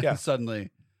made. And Yeah. suddenly,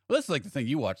 well, that's like the thing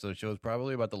you watch those shows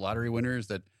probably about the lottery winners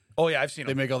that Oh, yeah, I've seen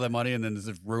they them. make all that money and then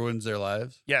it ruins their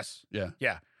lives. Yes. Yeah.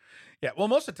 Yeah. Yeah. Well,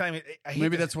 most of the time, I hate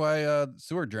Maybe to- that's why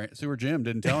Sewer Jim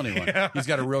didn't tell anyone. Yeah. He's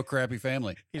got a real crappy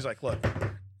family. He's like, look,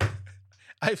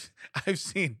 I've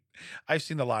seen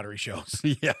the lottery shows.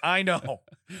 Yeah. I know.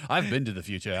 I've been to the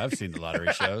future. I've seen the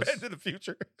lottery shows. I've been to the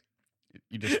future.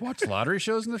 You just watch lottery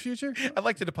shows in the future? I'd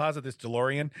like to deposit this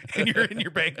DeLorean in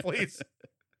your bank, please.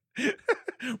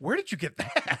 Where did you get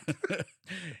that?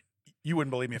 You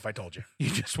wouldn't believe me if I told you. You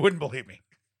just wouldn't believe me.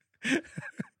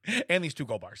 And these 2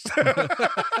 gold bars.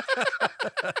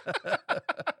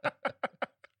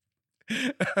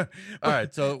 All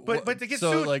right, so but to get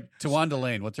so sued- like Tawanda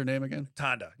Lane, what's her name again?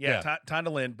 Tonda. Yeah. Yeah,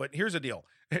 Tonda Lynn. But here's the deal.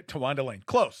 Tawanda Lane.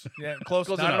 Close. Yeah, close.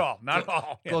 Close not at enough. all. Not at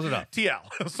all. Yeah. Close enough.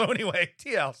 TL. So anyway,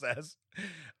 TL says,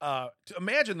 to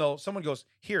imagine though, someone goes,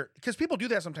 here, because people do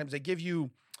that sometimes. They give you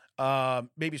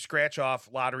maybe scratch off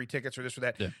lottery tickets or this or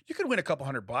that. Yeah. You could win a couple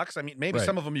 $100. I mean, maybe Right.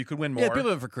 some of them you could win more. Yeah, people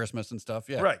have it for Christmas and stuff.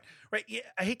 Yeah. Right. Right. Yeah,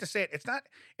 I hate to say it.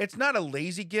 It's not a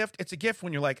lazy gift. It's a gift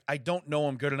when you're like, I don't know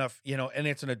I'm good enough, and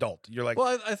it's an adult. You're like,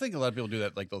 Well, I think a lot of people do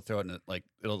that. Like they'll throw it in,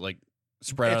 it'll like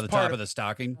spread out It's of the part top of- of the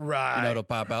stocking. right. It'll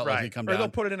pop out like you come or they'll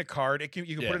down. put it in a card. You can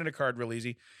Yeah. put it in a card real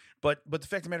easy. But the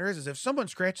fact of the matter is if someone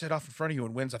scratches it off in front of you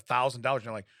and wins $1,000,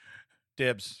 you're like,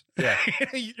 dibs. Yeah.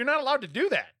 You're not allowed to do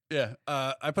that. Yeah.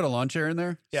 I put a lawn chair in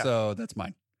there. Yeah. So that's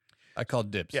mine. I called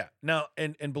dibs. Yeah. Now,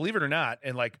 and believe it or not,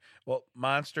 and like, well,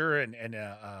 Monster and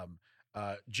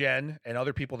Jen and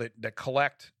other people that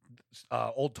collect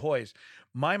old toys,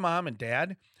 my mom and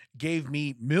dad gave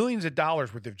me millions of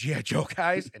dollars worth of G.I. Joe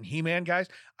guys and He-Man guys.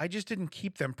 I just didn't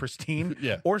keep them pristine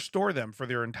Yeah. or store them for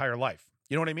their entire life.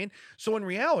 You know what I mean? So in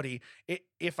reality,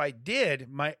 if I did,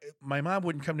 my mom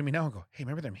wouldn't come to me now and go, hey,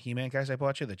 remember them He-Man guys I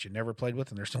bought you that you never played with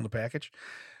and they're still in the package?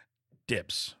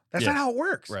 Dibs. That's Yeah. not how it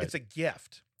works. Right. It's a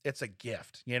gift. It's a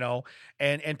gift,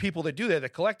 and people that do that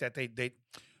collect that, they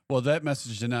Well, that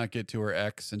message did not get to her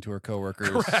ex and to her coworkers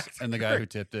Correct. and the guy who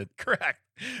tipped it. Correct.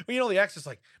 Well, the ex is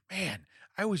like, man,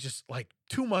 I was just like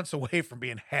 2 months away from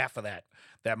being half of that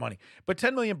money. But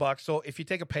 $10 million. So if you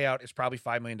take a payout, it's probably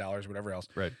 $5 million, whatever else.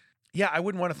 Right. Yeah, I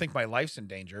wouldn't want to think my life's in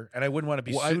danger, and I wouldn't want to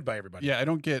be sued by everybody. Yeah, I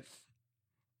don't get.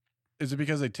 Is it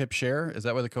because they tip share? Is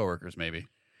that why the coworkers maybe?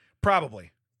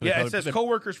 Probably. But Yeah, probably- it says they-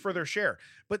 coworkers for their share,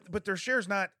 but their share's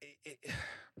not.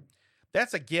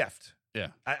 That's a gift. Yeah.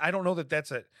 I don't know that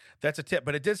that's a tip,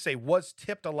 but it did say was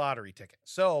tipped a lottery ticket.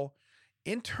 So,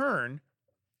 in turn,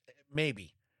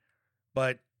 maybe,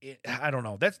 but I don't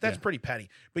know. That's Yeah. pretty petty.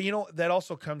 But that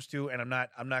also comes to, and I'm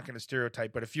not going to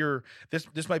stereotype, but if you're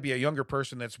this might be a younger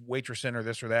person that's waitressing or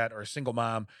this or that or a single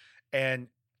mom, and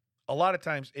a lot of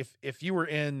times if you were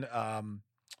in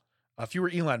if you were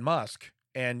Elon Musk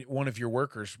and one of your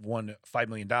workers won $5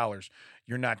 million,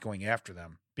 you're not going after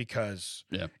them because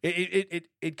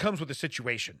it comes with the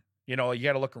situation. You got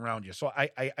to look around you. So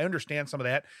I understand some of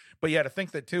that, but yeah, to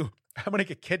think that too, I'm going to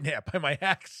get kidnapped by my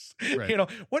ex. Right.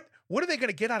 What are they going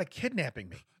to get out of kidnapping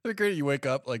me? They're great. You wake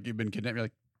up like you've been kidnapped. You're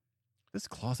like, this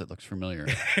closet looks familiar.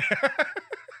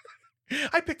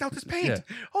 I picked out this paint. Yeah.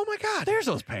 Oh my God. There's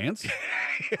those pants.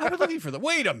 I've been looking for them.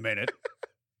 Wait a minute.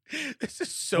 This is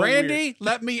so Randy,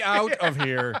 let me out of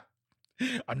here.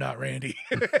 weird. I'm not Randy.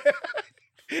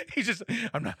 He's just,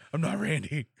 I'm not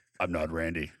Randy. I'm not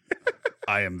Randy.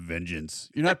 I am vengeance.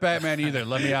 You're not Batman either.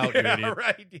 Let me out, you Yeah, idiot.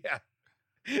 right. Yeah.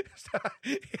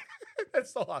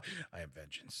 That's the law. I am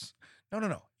vengeance.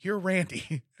 No. You're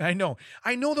Randy. I know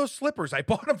those slippers. I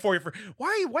bought them for you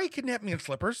why kidnap me in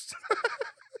slippers?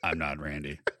 I'm not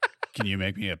Randy. Can you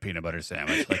make me a peanut butter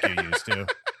sandwich like you used to?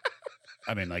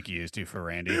 I mean, like you used to for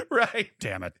Randy. Right.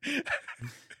 Damn it.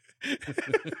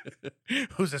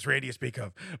 Who's this Randy you speak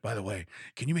of? By the way,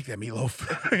 can you make that meatloaf?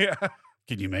 Yeah.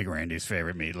 Can you make Randy's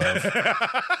favorite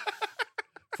meatloaf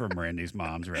from Randy's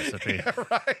mom's recipe? Yeah,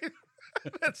 right.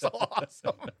 That's so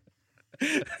awesome.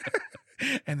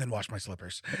 And then wash my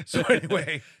slippers. So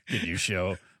anyway, Can you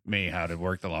show me how to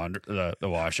work the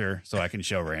washer so I can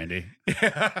show Randy?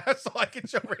 yeah, so I can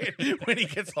show Randy when he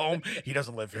gets home. He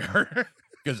doesn't live here.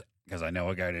 Because I know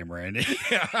a guy named Randy.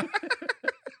 Yeah.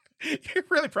 You're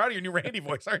really proud of your new Randy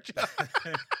voice, aren't you?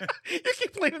 You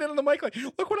keep leaning into the mic like,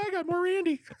 look what I got, more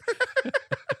Randy.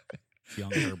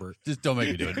 Young Herbert. Just don't make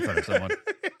me do it in front of someone.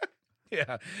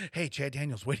 Yeah. Hey, Chad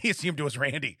Daniels, what do you see him do as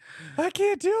Randy? I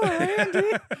can't do it,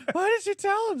 Randy. Why did you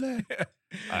tell him that?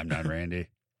 I'm not Randy.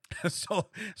 So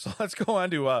let's go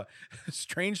on to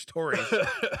strange stories.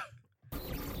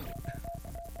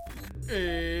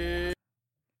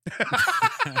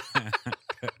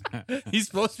 He's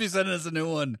supposed to be sending us a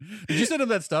new one. Did you send him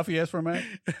that stuff he asked for, Mac?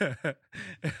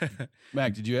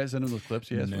 Mac, did you send him those clips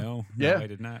he asked for? No, Yeah. I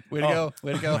did not. Way to go.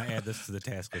 Way to I'm go. gonna add this to the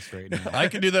task list right now. I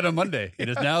can do that on Monday. It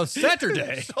is now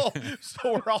Saturday.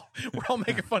 So we're all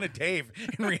making fun of Dave.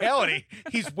 In reality,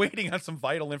 he's waiting on some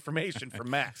vital information from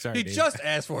Max. Sorry, He Dave. just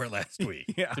asked for it last week,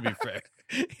 Yeah. to be fair.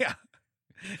 Yeah.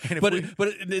 And if But we- but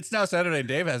it's now Saturday, and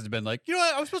Dave hasn't been like, you know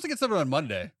what? I was supposed to get something on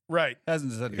Monday. right.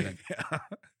 Hasn't said anything. Yeah.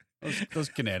 Those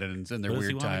Canadians in their What does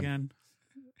he weird want time. again?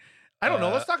 I don't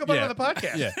know. Let's talk about yeah. it on the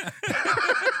podcast. Yeah.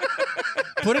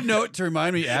 Put a note to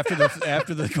remind me after the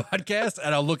podcast,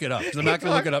 and I'll look it up. 'Cause I'm not going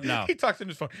to look it up now. He talks in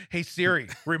his phone. Hey Siri,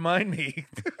 remind me.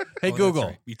 Hey Oh, that's Google.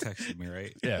 right. You texted me,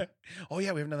 right? Yeah. Oh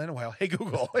yeah, we haven't done that in a while. Hey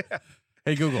Google.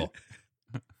 Hey Google.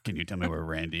 Can you tell me where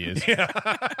Randy is? Yeah.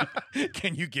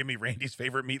 Can you give me Randy's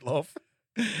favorite meatloaf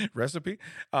recipe?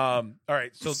 All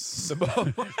right. So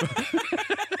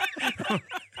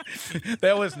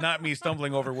that was not me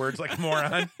stumbling over words like a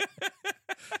moron.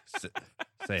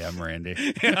 Say I'm Randy.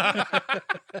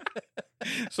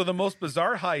 So the most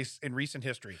bizarre heist in recent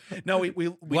history. No, we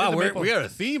Wow, did the Maple- we got a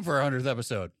theme for our 100th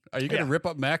episode. Are you going to Yeah. rip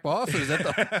up Mac off? Or is that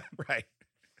the right.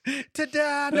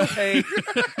 Ta-da! No pay.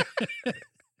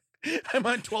 I'm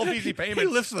on 12 easy He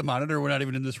payments. lifts the monitor. We're not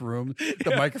even in this room.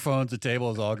 The microphones, the table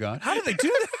is all gone. How did they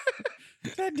do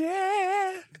that?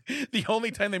 Ta-da. The only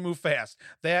time they move fast.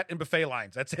 That and buffet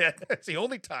lines. That's it. That's the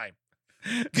only time.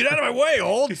 Get out of my way,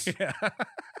 olds. Yeah.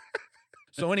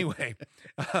 So anyway,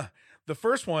 the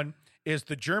first one is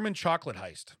the German chocolate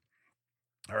heist.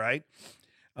 All right.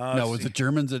 No, let's was see. it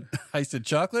Germans that heisted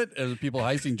chocolate? Are the people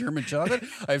heisting German chocolate?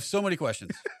 I have so many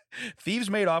questions. Thieves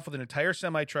made off with an entire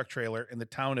semi-truck trailer in the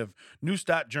town of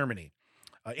Neustadt, Germany.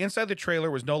 Inside the trailer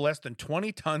was no less than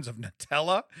 20 tons of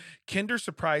Nutella, Kinder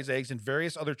Surprise eggs, and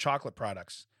various other chocolate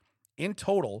products. In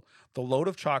total, the load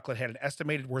of chocolate had an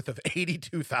estimated worth of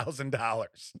 $82,000.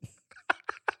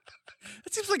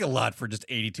 That seems like a lot for just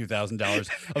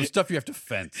 $82,000 of stuff you have to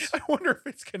fence. I wonder if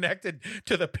it's connected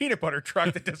to the peanut butter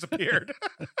truck that disappeared.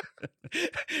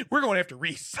 We're going after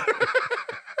Reese.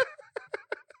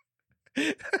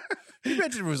 Can you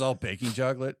imagine if it was all baking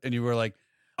chocolate and you were like,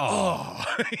 oh,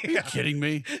 are you kidding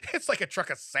me? It's like a truck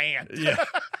of sand. Yeah.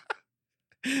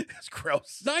 It's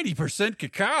gross. 90%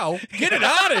 cacao. Get it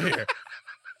out of here.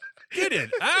 Get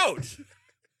it out.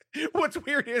 What's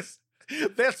weird is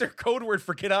that's their code word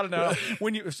for get out of now.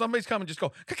 When if somebody's coming, just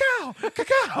go, cacao,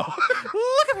 cacao.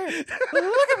 Look at her.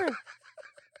 Look at her.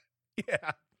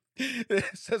 Yeah.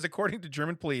 It says, according to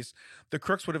German police, the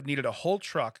crooks would have needed a whole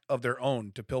truck of their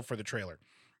own to pilfer the trailer.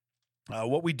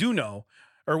 What we don't know,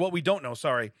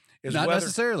 is Not whether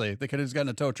necessarily. They could have just gotten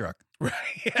a tow truck. Right.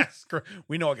 Yes.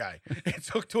 We know a guy. It's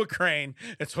hooked to a crane.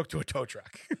 It's hooked to a tow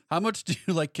truck. How much do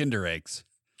you like Kinder Eggs?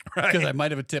 Right. Because I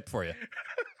might have a tip for you.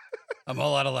 I'm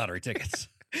all out of lottery tickets.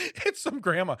 It's some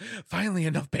grandma. Finally,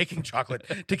 enough baking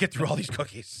chocolate to get through all these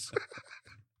cookies.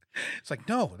 It's like,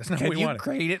 no, that's not what we wanted.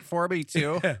 crate it for me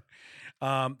too? They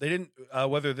didn't,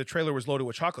 whether the trailer was loaded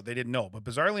with chocolate, they didn't know. But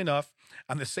bizarrely enough,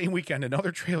 on the same weekend,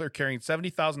 another trailer carrying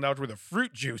 $70,000 worth of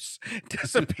fruit juice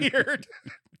disappeared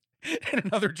in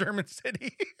another German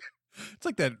city. It's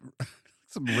like that.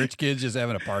 Some rich kids just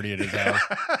having a party at his house.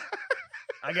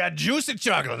 I got juice and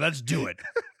chocolate. Let's do it.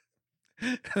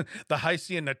 The high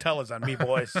C and Nutella's on me,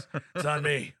 boys. It's on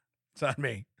me. It's on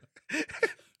me.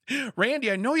 Randy,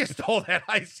 I know you stole that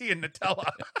high C and Nutella.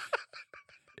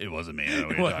 It wasn't me. I know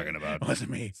what you're talking about. It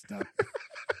wasn't me. Stop.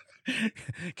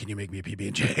 Can you make me a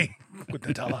PB&J with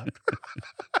Nutella?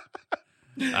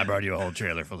 I brought you a whole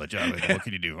trailer full of chocolate. What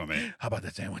can you do for me? How about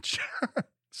that sandwich?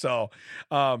 So,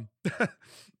 that's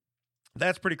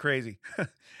pretty crazy.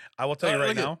 I will tell you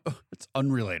right now. It's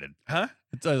unrelated. Huh?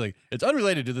 It's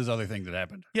unrelated to this other thing that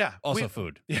happened. Yeah. Also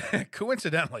food. Yeah.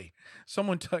 Coincidentally,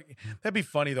 someone took. That'd be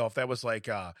funny though if that was like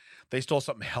they stole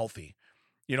something healthy.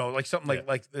 You know, like something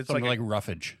like it's something like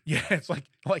roughage. Yeah, it's like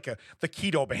the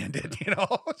keto bandit. You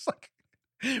know, it's like,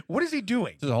 what is he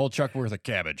doing? There's a whole truck worth of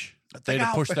cabbage. They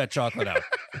had to push that chocolate out.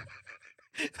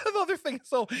 The other thing is,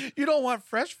 so you don't want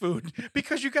fresh food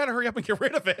because you got to hurry up and get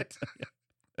rid of it.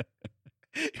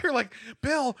 You're like,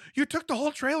 Bill, you took the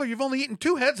whole trailer. You've only eaten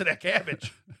 2 heads of that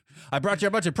cabbage. I brought you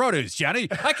a bunch of produce, Johnny.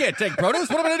 I can't take produce.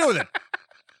 What am I going to do with it?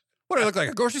 What do I look like,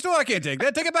 a grocery store? I can't take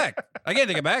that. Take it back. I can't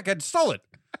take it back. I stole it.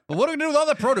 But what are we going to do with all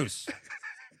that produce?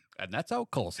 And that's how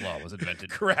coleslaw was invented.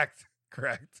 Correct.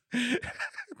 Then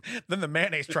the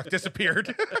mayonnaise truck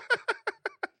disappeared.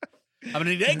 I'm going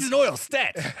to need eggs and oil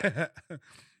stat.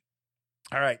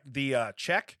 All right. The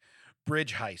Czech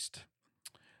bridge heist.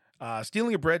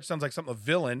 Stealing a bridge sounds like something a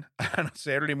villain on a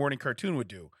Saturday morning cartoon would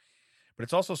do. But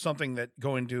it's also something that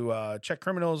going to Czech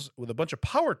criminals with a bunch of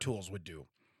power tools would do.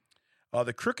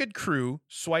 The crooked crew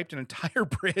swiped an entire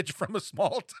bridge from a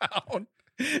small town,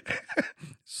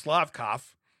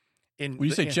 Slavkov. When you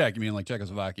say Czech, you mean like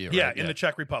Czechoslovakia, right? Yeah, in the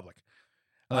Czech Republic.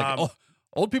 Like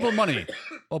old people money,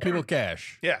 old people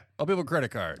cash. Yeah. Old people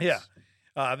credit cards. Yeah.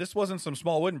 This wasn't some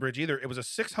small wooden bridge either. It was a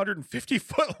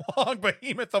 650-foot long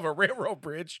behemoth of a railroad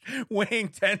bridge weighing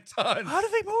 10 tons. How do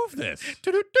they move this?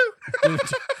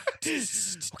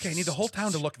 Okay, I need the whole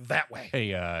town to look that way.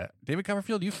 Hey, David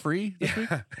Copperfield, you free this week?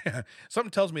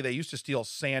 Something tells me they used to steal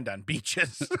sand on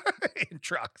beaches in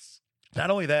trucks. Not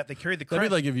only that, they carried the That'd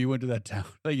be like if you went to that town.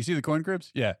 Like, you see the corn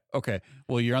cribs? Yeah. Okay.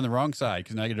 Well, you're on the wrong side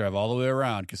because now you drive all the way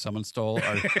around because someone stole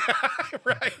our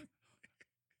right.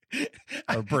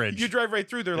 Our bridge. You drive right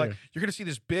through there, like you're going to see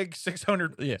this big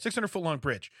 600 foot long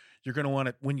bridge. You're going to want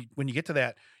it when you get to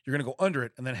that. You're going to go under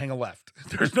it and then hang a left.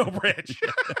 There's no bridge.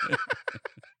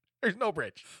 There's no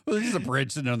bridge. Well, there's just a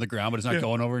bridge sitting on the ground, but it's not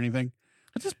going over anything.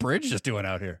 What's this bridge just doing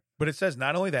out here? But it says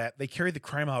not only that, they carried the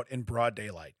crime out in broad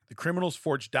daylight. The criminals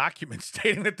forged documents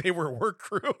stating that they were a work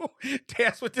crew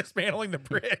tasked with dismantling the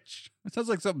bridge. It sounds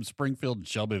like something Springfield and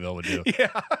Shelbyville would do.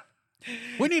 Yeah.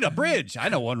 We need a bridge. I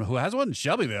know one who has one in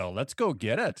Shelbyville. Let's go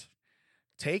get it.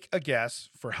 Take a guess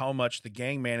for how much the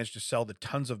gang managed to sell the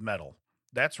tons of metal.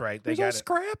 That's right. They got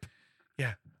scrap.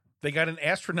 Yeah. They got an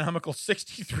astronomical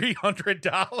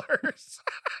 $6,300.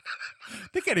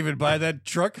 They can't even buy that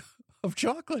truck of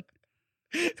chocolate.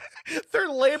 Their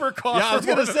labor costs. Yeah, I was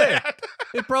going to say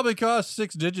it probably costs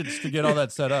 6 digits to get all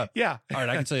that set up. Yeah. All right,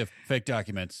 I can tell you fake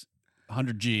documents,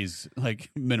 100 G's, like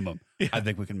minimum. Yeah. I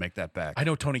think we can make that back. I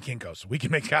know Tony Kinko's. We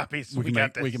can make copies. We can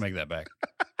make that back.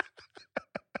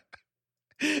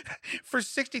 For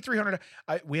 $6,300,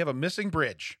 we have a missing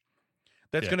bridge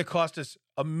that's going to cost us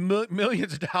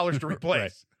millions of dollars to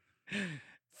replace. Right.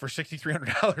 For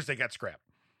 $6,300, they got scrapped.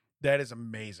 That is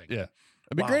amazing. Yeah,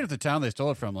 it'd be great if the town they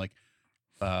stole it from, like,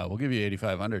 we'll give you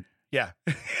 $8,500. Yeah.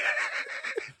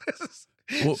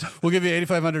 We'll give you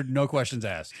 $8,500, no questions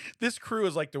asked. This crew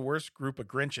is like the worst group of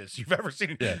Grinches you've ever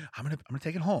seen. Yeah. I'm gonna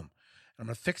take it home, I'm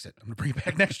going to fix it. I'm going to bring it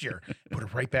back next year. Put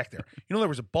it right back there. You know, there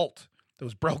was a bolt that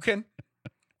was broken.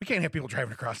 We can't have people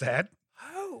driving across that.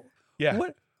 How? Yeah.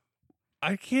 What?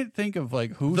 I can't think of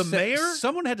like who. The mayor?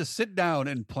 Someone had to sit down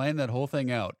and plan that whole thing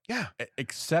out. Yeah.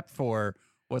 Except for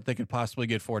what they could possibly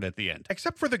get for it at the end.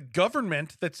 Except for the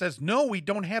government that says, no, we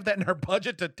don't have that in our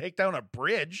budget to take down a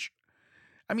bridge.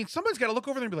 I mean, someone's got to look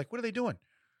over there and be like, what are they doing?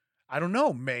 I don't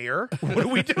know, Mayor. What are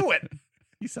we doing?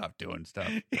 He stopped doing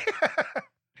stuff.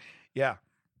 Yeah.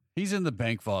 He's in the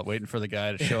bank vault waiting for the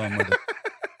guy to show him where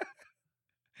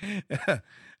the...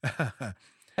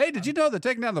 Hey, did you know they're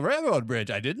taking down the railroad bridge?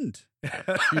 I didn't.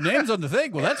 Your name's on the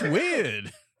thing. Well, that's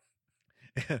weird.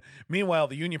 Meanwhile,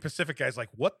 the Union Pacific guy's like,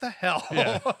 what the hell?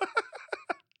 Yeah.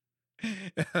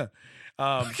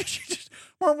 And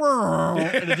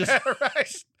it just,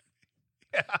 right.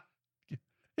 Yeah.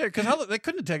 yeah, because they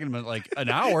couldn't have taken him like an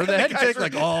hour. They had to take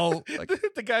like all. Like,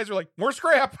 The guys are like, more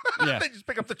scrap. Yeah. They just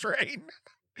pick up the train.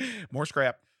 More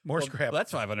scrap. More scrap. Well,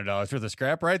 that's $500 worth of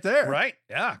scrap right there. Right.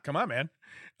 Yeah. Come on, man.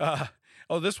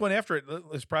 This one after it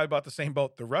is probably about the same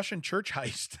boat. The Russian church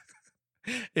heist.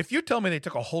 If you tell me they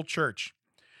took a whole church,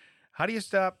 how do you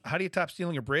top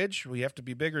stealing a bridge? Well, you have to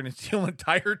be bigger and steal an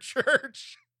entire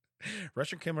church.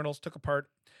 Russian criminals took apart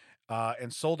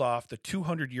and sold off the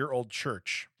 200-year-old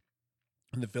church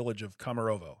in the village of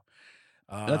Komarovo.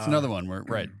 That's another one where,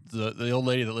 right, the old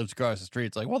lady that lives across the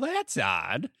street's like, well, that's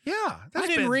odd. Yeah. I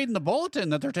didn't read in the bulletin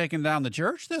that they're taking down the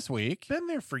church this week. Been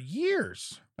there for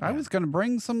years. I was going to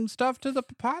bring some stuff to the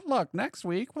potluck next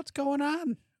week. What's going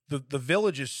on? The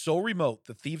village is so remote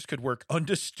the thieves could work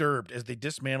undisturbed as they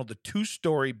dismantled the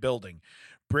 2-story building,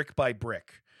 brick by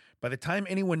brick. By the time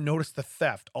anyone noticed the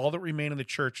theft, all that remained in the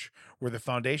church were the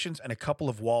foundations and a couple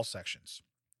of wall sections.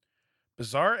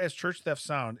 Bizarre as church thefts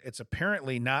sound, it's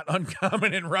apparently not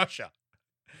uncommon in Russia.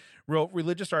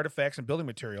 Religious artifacts and building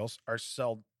materials are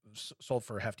sold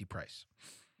for a hefty price.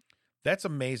 That's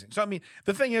amazing. So, I mean,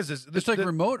 the thing is It's like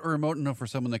remote or remote enough for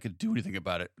someone that could do anything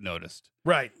about it noticed.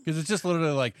 right. Because it's just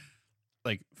literally like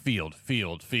field,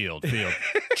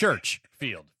 church,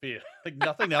 field. Like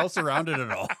nothing else around it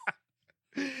at all.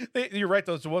 You're right,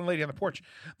 though. It's the one lady on the porch.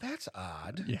 That's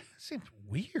odd. Yeah. Seems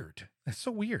weird. That's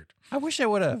so weird. I wish I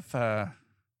would have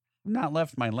not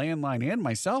left my landline and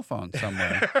my cell phone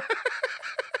somewhere.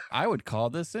 I would call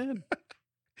this in.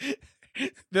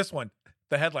 This one,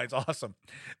 the headline's awesome.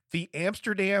 The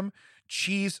Amsterdam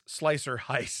cheese slicer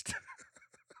heist.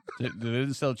 They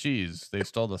didn't sell cheese. They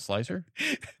stole the slicer?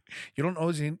 You don't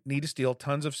always need to steal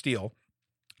tons of steel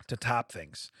to top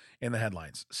things in the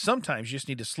headlines. Sometimes you just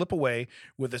need to slip away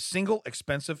with a single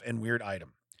expensive and weird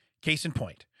item. Case in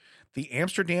point, the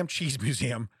Amsterdam Cheese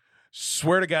Museum.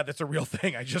 Swear to God, that's a real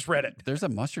thing. I just read it. There's a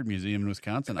mustard museum in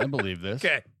Wisconsin. I believe this.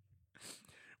 Okay.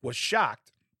 Was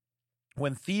shocked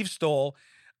when thieves stole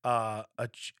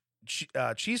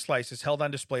cheese slices held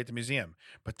on display at the museum.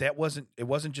 But it wasn't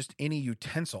just any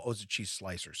utensil. Oh, it was a cheese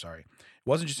slicer, sorry. It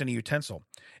wasn't just any utensil.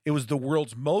 It was the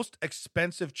world's most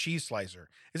expensive cheese slicer.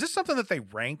 Is this something that they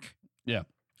rank? Yeah.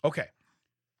 Okay.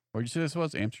 Where'd you say this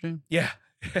was? Amsterdam? Yeah.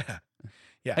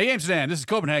 Yeah. Hey, Amsterdam, this is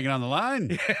Copenhagen on the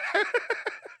line.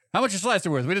 How much your slicer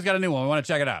worth? We just got a new one. We want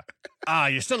to check it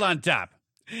out. You're still on top.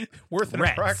 Worth an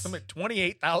Rats. approximate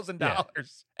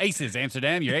 $28,000. Aces,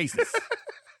 Amsterdam, you're aces.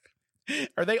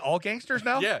 Are they all gangsters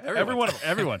now? Yeah, every one of them.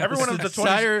 Everyone. Every one of the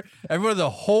 20s Everyone of the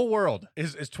whole world.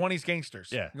 is 20s gangsters.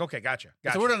 Yeah. Okay, gotcha.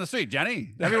 That's the word on the street,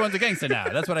 Johnny. Everyone's a gangster now.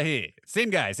 That's what I hear. Same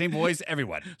guy, same voice,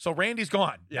 everyone. So Randy's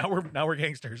gone. Yeah. Now we're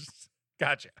gangsters.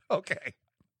 Gotcha. Okay.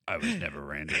 I was never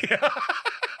Randy.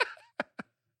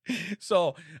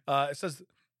 So it says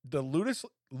the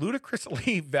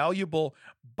ludicrously valuable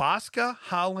Bosca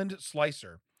Holland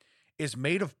slicer is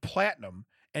made of platinum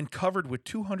and covered with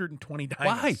 220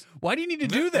 diamonds. Why? Why do you need to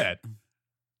do that?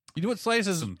 You know what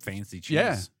slices? Some fancy cheese.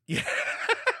 Yeah. Yeah.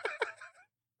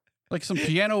 Like some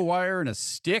piano wire and a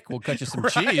stick will cut you some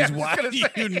Right, I cheese. was Why gonna do you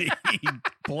say. need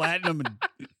platinum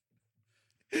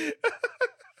and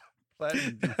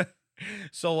platinum?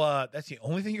 So that's the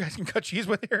only thing you guys can cut cheese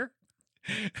with here?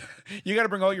 You got to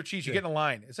bring all your cheese. You get in a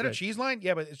line. Is that a Right. cheese line?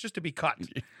 Yeah, but it's just to be cut.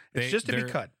 It's just to be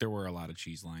cut. There were a lot of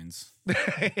cheese lines.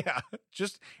 Yeah,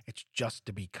 it's just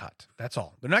to be cut. That's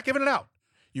all. They're not giving it out.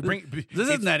 You bring This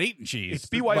isn't that eating cheese. It's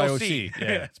BYOC.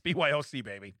 Yeah. It's BYOC,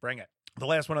 baby. Bring it. The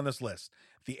last one on this list.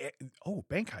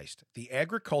 Bank heist. The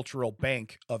Agricultural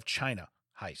Bank of China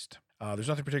heist. There's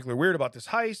nothing particularly weird about this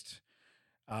heist.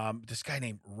 This guy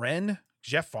named Ren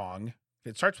Zhefong.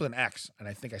 It starts with an X, and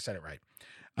I think I said it right.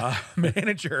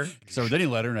 Manager. So then he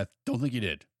let her, and I don't think he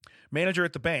did. Manager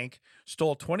at the bank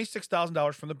stole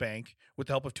 $26,000 from the bank with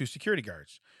the help of 2 security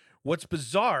guards. What's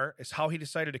bizarre is how he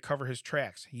decided to cover his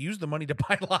tracks. He used the money to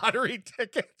buy lottery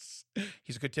tickets.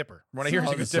 He's a good tipper. From what I hear, he's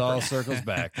a good This all tipper. circles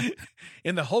back.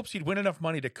 In the hopes he'd win enough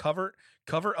money to cover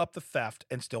up the theft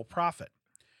and still profit.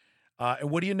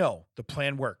 And what do you know? The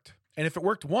plan worked. And if it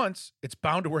worked once, it's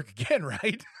bound to work again,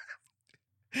 right?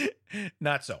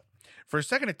 Not so. For his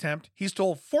second attempt, he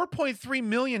stole $4.3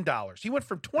 million. He went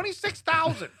from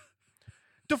 $26,000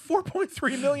 to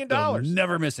 $4.3 million. They'll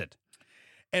never miss it.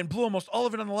 And blew almost all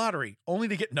of it on the lottery, only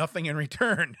to get nothing in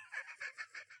return.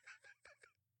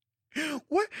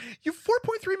 What? You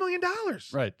 $4.3 million.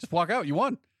 Right. Just walk out. You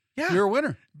won. Yeah. You're a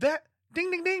winner. That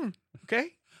ding, ding, ding.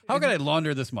 Okay. How can I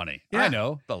launder this money? Yeah. I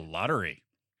know. The lottery.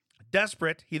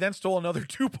 Desperate, he then stole another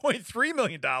 $2.3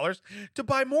 million to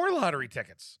buy more lottery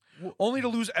tickets, only to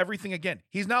lose everything again.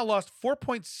 He's now lost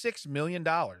 $4.6 million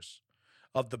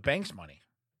of the bank's money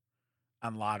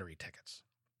on lottery tickets.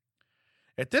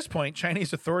 At this point,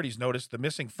 Chinese authorities noticed the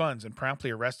missing funds and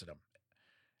promptly arrested him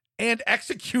and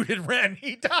executed Ren.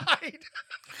 He died.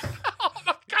 Oh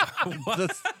my God.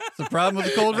 That's the problem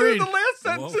with the cold Dude, read. the last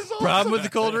sentence is awesome. Problem with the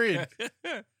cold read.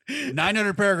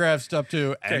 900 paragraphs up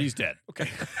to, and Okay. he's dead. Okay,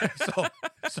 so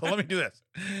let me do this.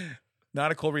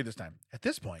 Not a cold read this time. At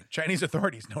this point, Chinese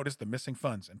authorities noticed the missing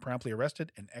funds and promptly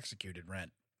arrested and executed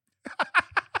Ren.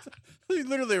 They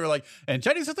literally were like, and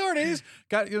Chinese authorities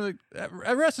got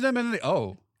arrested him, and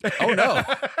oh no.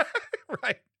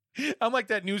 Right. I'm like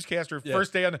that newscaster Yeah.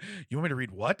 first day on. You want me to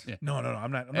read what? Yeah. No,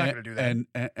 I'm not going to do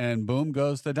that. And boom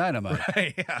goes the dynamite.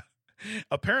 Right, yeah.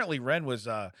 Apparently, Ren was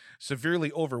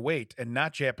severely overweight and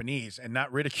not Japanese and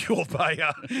not ridiculed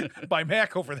by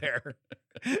Mac over there.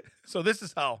 So this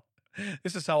is how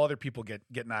other people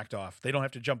get knocked off. They don't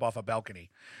have to jump off a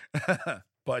balcony.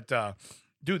 But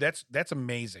dude, that's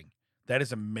amazing. That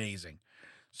is amazing.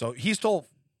 So he stole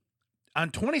on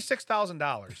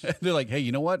 $26,000. They're like, hey,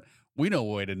 you know what? We know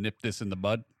a way to nip this in the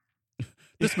bud.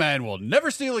 This man will never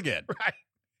steal again.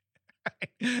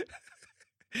 Right.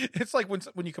 It's like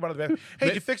when you come out of the bathroom. Hey,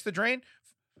 did you fix the drain?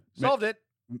 Solved it.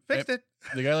 Fixed it.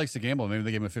 The guy likes to gamble. Maybe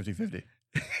they gave him a 50-50.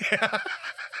 Yeah.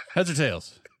 Heads or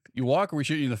tails? You walk or we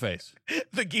shoot you in the face?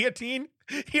 The guillotine.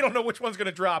 He don't know which one's going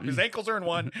to drop. His ankles are in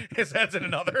one. His head's in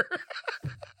another.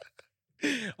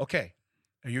 Okay.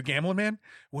 Are you a gambling man?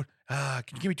 What? Can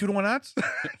you give me 2 to 1 odds?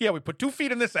 Yeah, we put 2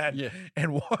 feet in this end Yeah.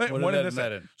 and one What in did this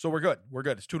that end. end? So we're good. We're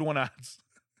good. It's 2 to 1 odds.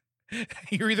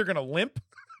 You're either going to limp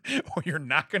or you're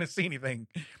not going to see anything.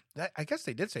 I guess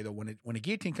they did say though, when a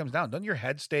guillotine comes down, doesn't your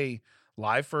head stay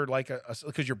live for like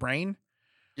because your brain?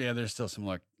 Yeah, there's still some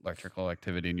electrical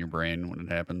activity in your brain when it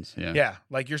happens. Yeah. Yeah,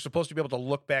 like you're supposed to be able to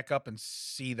look back up and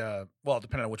see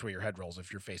depending on which way your head rolls.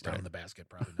 If you're face down in the basket,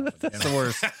 probably not. That's the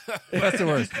worst. That's the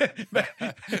worst.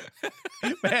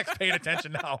 Max paying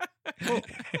attention now.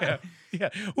 Yeah, yeah.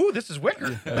 Ooh, this is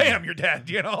wicker. Bam, you're dead.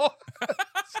 You know,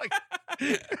 it's like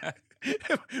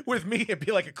with me, it'd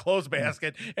be like a clothes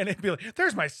basket, and it'd be like,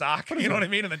 "There's my sock." You know what I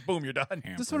mean? And then boom, you're done.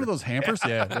 Is this one of those hampers?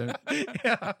 Yeah.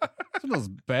 Yeah. Some of those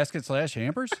basket /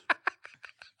 hampers.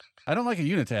 I don't like a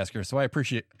unitasker, so I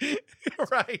appreciate.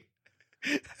 Right.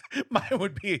 Mine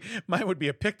would be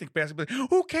a picnic basket. But,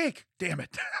 ooh, cake! Damn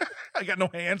it! I got no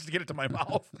hands to get it to my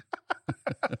mouth.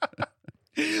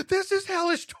 This is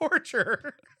hellish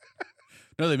torture.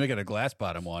 No, they make it a glass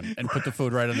bottom one and put the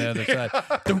food right on the other side.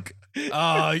 Dunk.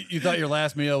 Oh, you thought your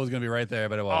last meal was going to be right there,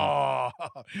 but it wasn't.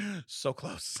 Oh, so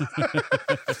close.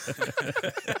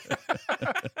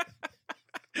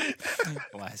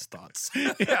 Last thoughts.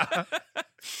 Yeah.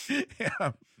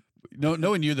 Yeah. No,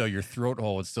 knowing you though, your throat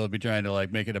hole would still be trying to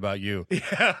like make it about you.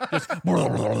 Yeah.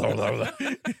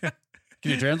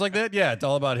 Can you translate that? Yeah, it's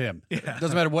all about him. Yeah.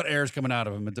 Doesn't matter what air is coming out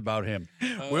of him; it's about him.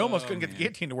 We almost couldn't get the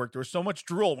guillotine to work. There was so much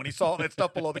drool when he saw all that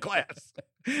stuff below the glass.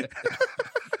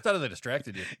 Thought they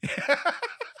distracted you.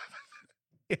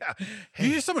 Yeah. Hey,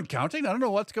 you hear someone counting? I don't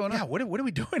know what's going on. Yeah, what are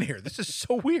we doing here? This is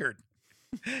so weird.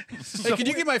 This is Hey, so can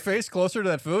you weird. get my face closer to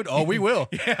that food? Oh, we will.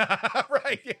 Yeah,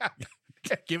 right. Yeah.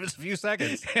 Give us a few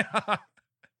seconds. Yeah.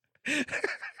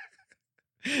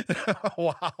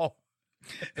 Wow.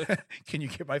 Can you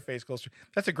get my face closer?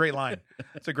 That's a great line.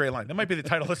 That's a great line. That might be the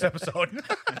title of this episode.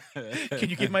 Can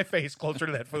you get my face closer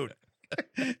to that food?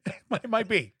 It might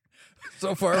be.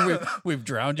 So far, we've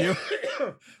drowned you.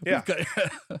 Yeah. We've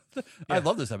got- I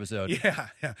love this episode. Yeah.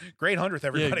 Yeah. Great 100th,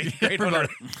 everybody. Yeah, Great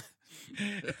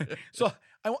 100th. So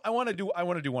I want to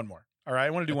do one more. All right. I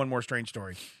want to do one more strange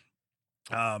story.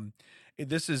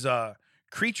 This is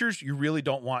creatures you really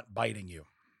don't want biting you.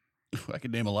 I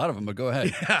could name a lot of them, but go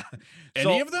ahead. Yeah.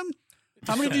 Any of them?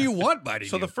 How many do you want biting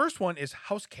So you? the first one is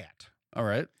house cat. All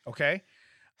right. Okay.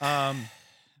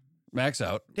 Max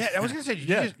out. Yeah, I was gonna say,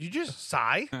 did you just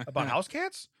sigh about house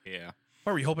cats? Yeah.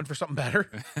 What, were you hoping for something better?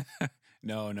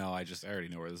 No, I already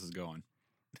know where this is going.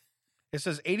 It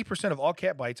says 80% of all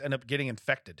cat bites end up getting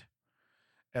infected.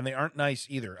 And they aren't nice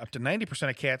either. Up to 90%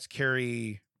 of cats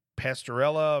carry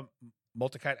Pasteurella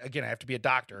multicot. Again, I have to be a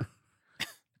doctor.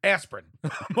 Aspirin.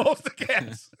 Most of the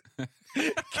cats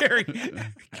carry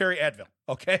Advil.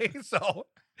 Okay, so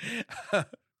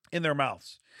in their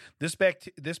mouths, this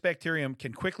bacterium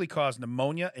can quickly cause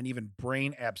pneumonia and even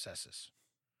brain abscesses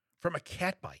from a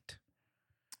cat bite.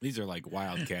 These are like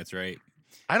wild cats, right?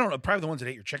 I don't know. Probably the ones that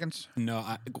ate your chickens. No,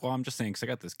 I'm just saying because I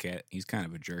got this cat. He's kind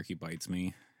of a jerk. He bites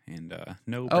me, and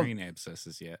no brain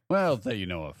abscesses yet. Well, that you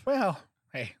know of. Well,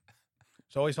 hey,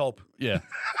 there's always hope. Yeah.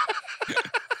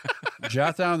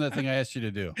 Jot down that thing I asked you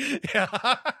to do, Yeah.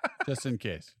 just in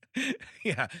case.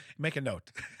 Yeah. Make a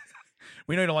note.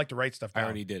 We know you don't like to write stuff down. I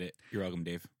already did it. You're welcome,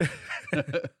 Dave.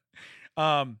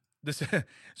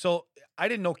 So I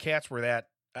didn't know cats were that.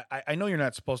 I know you're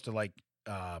not supposed to like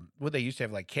what they used to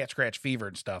have, like cat scratch fever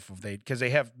and stuff, because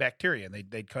they have bacteria and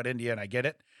they'd cut into you, and I get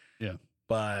it. Yeah.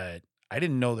 But I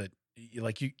didn't know that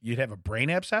you'd have a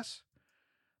brain abscess.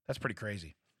 That's pretty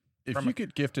crazy. If you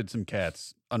get gifted some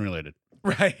cats, unrelated.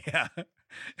 Right, yeah.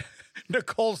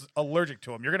 Nicole's allergic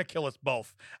to them. You're going to kill us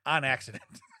both on accident.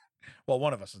 Well,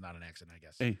 one of us is not an accident, I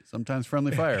guess. Hey, sometimes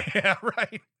friendly fire. Yeah,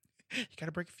 right. You got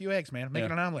to break a few eggs, man. I'm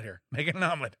making an omelet here. Making an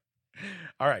omelet.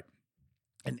 All right.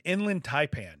 An inland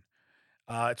taipan.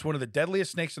 It's one of the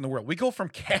deadliest snakes in the world. We go from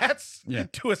cats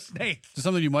to a snake. To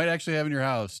something you might actually have in your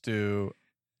house to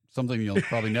something you'll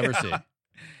probably never see.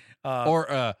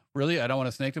 Or, really? I don't want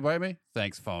a snake to bite me?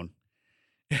 Thanks, phone.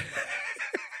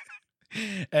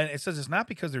 And it says it's not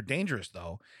because they're dangerous,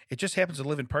 though. It just happens to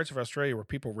live in parts of Australia where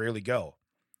people rarely go.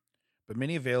 But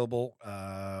many available.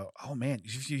 Oh, man.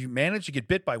 If you manage to get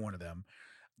bit by one of them,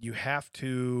 you have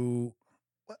to.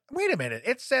 Wait a minute.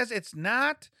 It says it's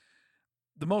not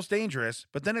the most dangerous,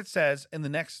 but then it says in the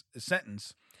next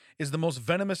sentence is the most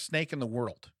venomous snake in the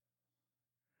world.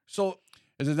 So.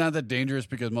 Is it not that dangerous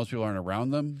because most people aren't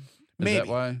around them? Is that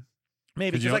why?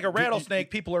 Maybe. Because like a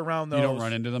rattlesnake, people are around those. You don't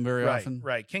run into them very often?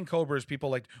 Right. King cobras, people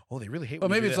like, oh, they really hate Well,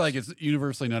 when maybe you do it's this. like it's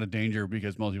universally not a danger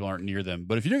because most people aren't near them.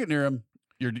 But if you do get near them,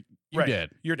 you're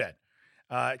dead. You're dead.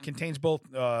 It contains both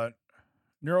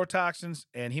neurotoxins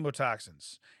and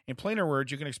hemotoxins. In plainer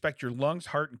words, you can expect your lungs,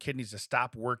 heart, and kidneys to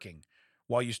stop working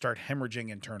while you start hemorrhaging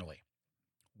internally.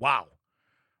 Wow.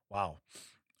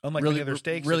 Unlike many other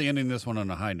snakes. Really ending this one on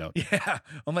a high note. Yeah.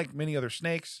 Unlike many other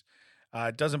snakes,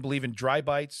 it doesn't believe in dry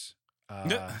bites.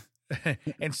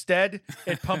 Instead,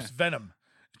 it pumps venom.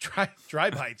 Dry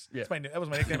bites. Yeah. That was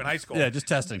my nickname in high school. Yeah, just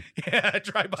testing. Yeah,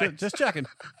 dry bites. Just checking.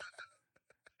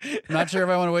 Not sure if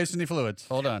I want to waste any fluids.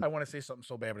 Hold on. I want to say something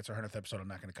so bad, but it's our 100th episode. I'm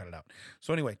not going to cut it out.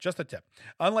 So anyway, just a tip.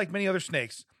 Unlike many other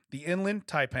snakes, the inland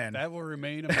taipan That will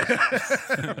remain a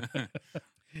mystery.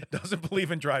 doesn't believe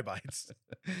in dry bites,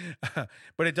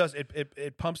 but it does.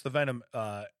 It pumps the venom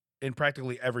in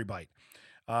practically every bite.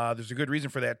 There's a good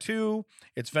reason for that too.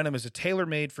 Its venom is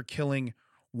tailor-made for killing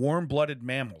warm-blooded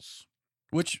mammals,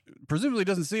 Which presumably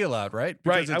doesn't see a lot, right?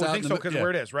 Right. Because I it's would out think in so the- because yeah. where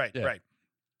it is. Right. Yeah. Right.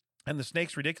 And the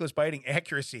snake's ridiculous biting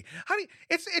accuracy. How do you,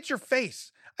 it's your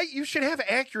face. You should have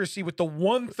accuracy with the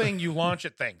one thing you launch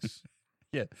at things.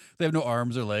 Yeah. They have no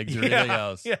arms or legs or anything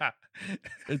else. Yeah.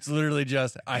 It's literally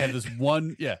just I have this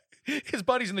one. Yeah. His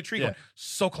buddy's in the tree going,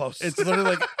 so close. It's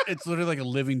literally like a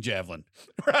living javelin.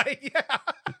 right. Yeah.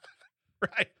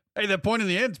 Right. Hey, that point in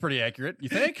the end's pretty accurate. You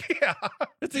think? Yeah.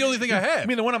 It's the only thing I have. I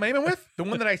mean, the one I'm aiming with? The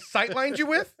one that I sightlined you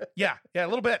with? Yeah. Yeah. A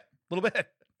little bit.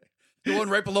 The one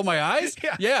right below my eyes?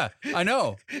 Yeah. Yeah, I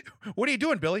know. What are you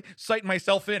doing, Billy? Sighting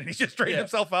myself in, and he's just straightening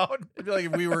himself out. It'd be like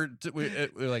if we were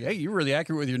like, hey, you're really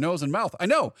accurate with your nose and mouth. I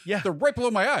know. Yeah. They're right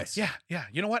below my eyes. Yeah. Yeah.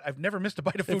 You know what? I've never missed a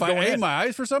bite of food If I going aim in. my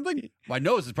eyes for something, my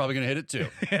nose is probably going to hit it too.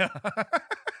 Yeah.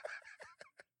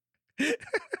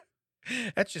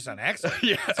 That's just on accident.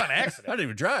 Yeah. It's on I accident. didn't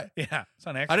even try. Yeah. It's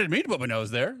on I accident. didn't mean to put my nose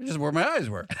there. It's just where my eyes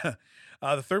were.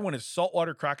 The third one is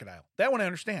saltwater crocodile. That one I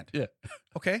understand. Yeah.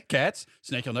 Okay. Cats,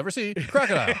 snake you'll never see,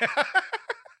 crocodile.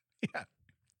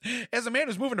 Yeah. As a man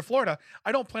who's moving to Florida,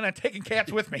 I don't plan on taking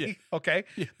cats with me. Okay.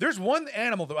 There's one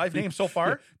animal that I've named so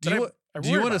far. Do that you, I'm do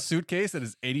you worried want a about. suitcase that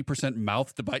is 80%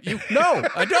 mouth to bite you? No,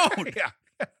 I don't.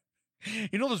 Yeah.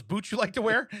 You know those boots you like to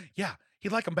wear? Yeah.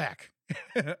 He'd like them back.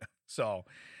 So,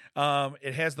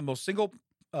 it has the single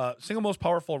most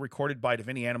powerful recorded bite of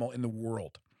any animal in the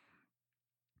world.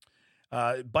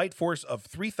 Bite force of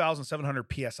 3,700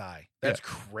 psi. That's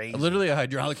crazy. Literally a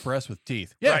hydraulic press with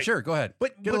teeth. Yeah, Right. sure. Go ahead.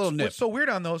 But Get a little nip. what's so weird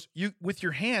on those? You with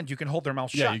your hand, you can hold their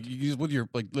mouth Yeah, shut. you use with your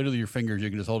literally your fingers. You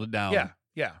can just hold it down. Yeah.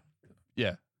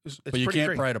 Yeah. It's but you pretty can't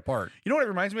great. pry it apart. You know what it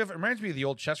reminds me of? It reminds me of the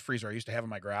old chest freezer I used to have in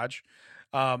my garage.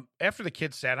 After the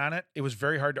kids sat on it, it was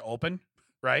very hard to open,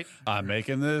 right? I'm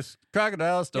making this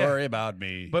crocodile story about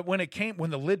me. But when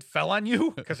the lid fell on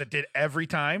you, because it did every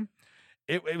time,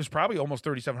 it was probably almost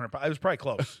 3,700 pounds. It was probably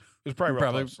close. It was probably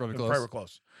real close. Probably It was close. probably real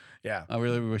close. Yeah. I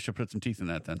really wish I put some teeth in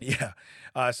that then. Yeah.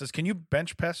 It says, can you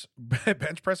bench press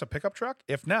a pickup truck?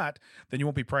 If not, then you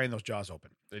won't be prying those jaws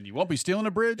open. Then you won't be stealing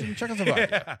a bridge in Czechoslovakia.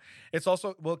 Yeah. It's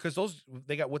also, because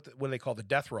they got what do they call the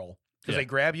death roll? Because Yeah. they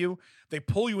grab you, they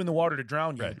pull you in the water to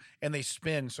drown you, Right. and they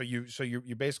spin. So you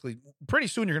basically, pretty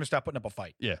soon you're going to stop putting up a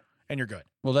fight. Yeah. And you're good.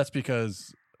 Well, that's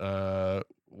because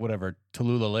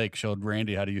Tallulah Lake showed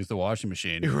Randy how to use the washing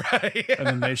machine, Right. and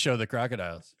then they show the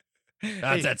crocodiles.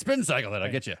 That's Hey, that spin cycle that'll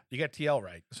get you. You got TL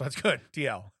right. So that's good.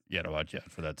 TL. You got to watch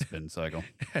out for that spin cycle.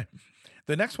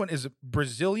 The next one is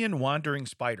Brazilian wandering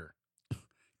spider.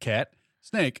 Cat,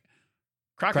 snake,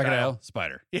 crocodile,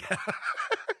 spider. Yeah.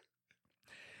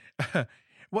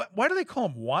 Why do they call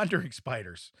them wandering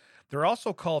spiders? They're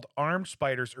also called armed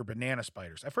spiders or banana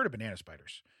spiders. I've heard of banana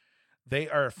spiders. They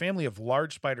are a family of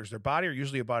large spiders. Their body are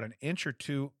usually about 1 inch or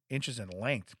 2 inches in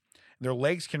length. Their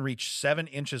legs can reach 7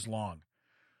 inches long.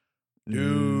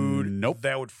 Dude, Nope.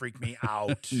 that would freak me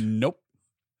out. Nope.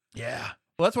 Yeah.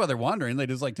 Well, that's why they're wandering. They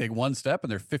just like take one step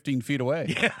and they're 15 feet away.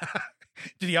 Yeah.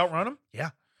 Did he outrun him? Yeah.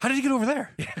 How did he get over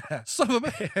there? Yeah. Son of a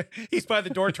bitch. He's by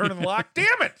the door turning the lock. Damn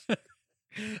it. I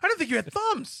didn't think you had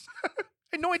thumbs. I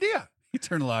had no idea. He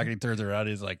turned the lock and he turns around.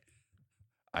 He's like,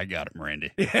 I got him,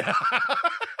 Randy. Yeah.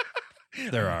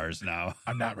 They're ours now.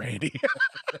 I'm not Randy.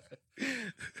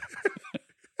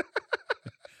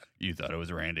 You thought it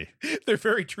was Randy. They're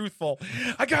very truthful.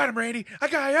 I got him, Randy. I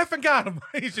effing got him.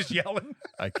 He's just yelling.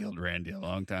 I killed Randy a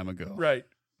long time ago. Right.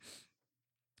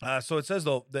 So it says,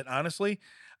 though, that honestly,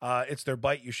 it's their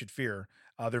bite you should fear.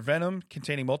 Their venom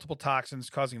containing multiple toxins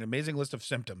causing an amazing list of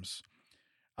symptoms.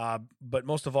 But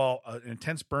most of all, an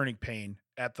intense burning pain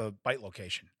at the bite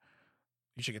location.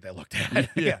 You should get that looked at.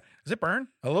 Yeah. Does it burn?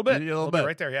 A little bit. A little bit.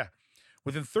 Right there, yeah.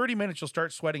 Within 30 minutes, you'll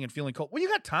start sweating and feeling cold. Well, you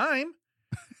got time.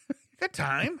 You got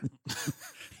time.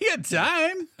 He had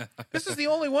time. This is the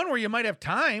only one where you might have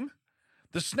time.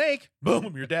 The snake,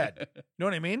 boom, you're dead. You know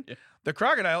what I mean? Yeah. The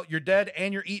crocodile, you're dead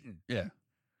and you're eaten. Yeah.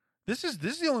 This is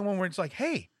the only one where it's like,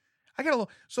 hey, I got a little.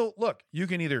 So look, you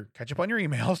can either catch up on your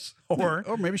emails or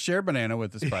maybe share a banana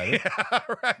with the spider. yeah,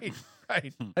 right.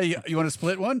 Hey, you want to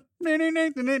split one?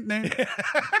 It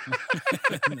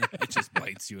just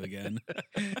bites you again.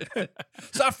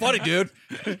 It's not funny, dude.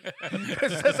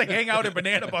 It says they hang out in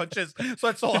banana bunches. So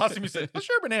that's so awesome. You said, let's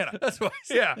share a banana. That's why. I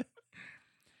said.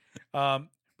 Yeah.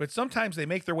 But sometimes they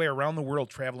make their way around the world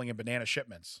traveling in banana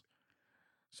shipments.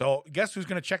 So guess who's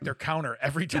going to check their counter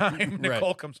every time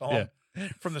Nicole comes home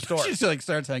from the store? She just like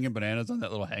starts hanging bananas on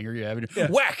that little hanger you have. And Yeah.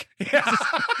 Whack! Yeah.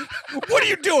 What are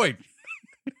you doing?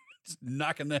 Just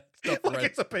knocking that stuff Like right.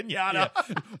 it's a pinata.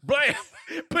 Blam!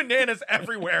 Bananas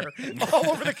everywhere, all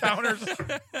over the counters.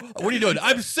 What are you doing?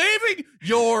 I'm saving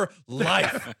your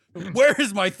life. Where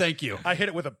is my thank you? I hit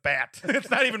it with a bat. It's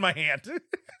not even my hand.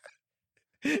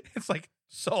 It's like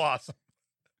so awesome.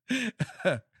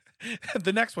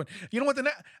 The next one. You know what?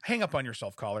 Hang up on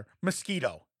yourself, caller.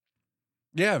 Mosquito.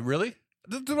 Yeah, really?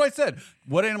 That's what I said.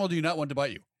 What animal do you not want to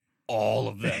bite you? All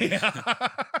of them. Yeah.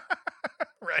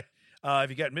 Right. If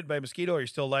you got bitten by a mosquito or you're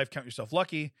still alive, count yourself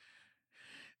lucky.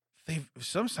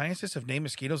 Some scientists have named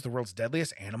mosquitoes the world's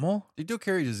deadliest animal. They do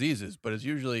carry diseases, but it's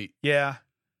usually Yeah.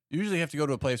 you usually have to go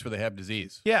to a place where they have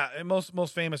disease. Yeah. And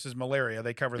most famous is malaria.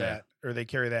 They cover that or they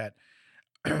carry that.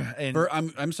 And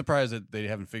I'm surprised that they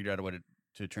haven't figured out a way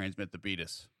to transmit the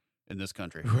beatus in this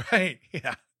country. right.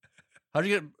 Yeah. How'd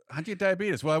you get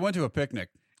diabetes? Well, I went to a picnic.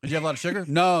 Did you have a lot of sugar?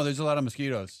 No, there's a lot of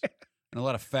mosquitoes and a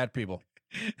lot of fat people.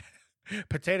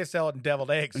 Potato salad and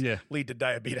deviled eggs Yeah. lead to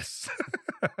diabetes.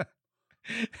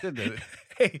 Did they?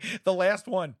 Hey, the last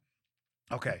one.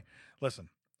 Okay, listen.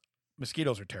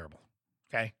 Mosquitoes are terrible.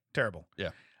 Okay, terrible.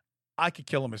 Yeah. I could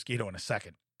kill a mosquito in a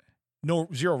second.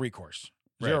 Zero recourse.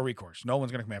 Zero Right. recourse. No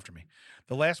one's gonna come after me.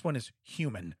 The last one is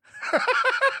human.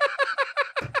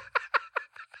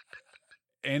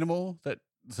 Animal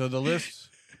so the list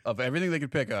of everything they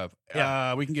could pick up.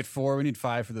 Yeah. We can get 4. We need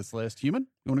 5 for this list. Human?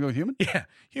 You want to go with human? Yeah,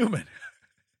 human.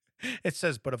 It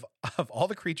says, but of all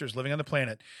the creatures living on the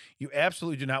planet, you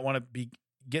absolutely do not want to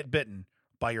get bitten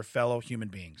by your fellow human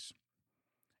beings.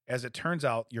 As it turns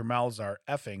out, your mouths are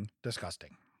effing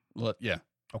disgusting. Yeah.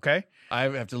 Okay? I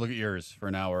have to look at yours for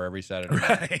an hour every Saturday.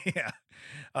 Right.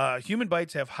 Yeah. Human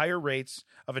bites have higher rates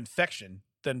of infection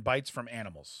than bites from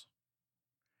animals.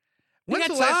 You When's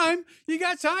got the last- time. You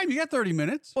got time. You got 30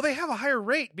 minutes. Well, they have a higher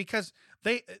rate because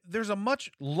there's a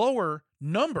much lower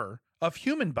number of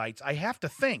human bites, I have to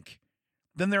think,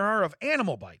 than there are of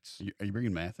animal bites. Are you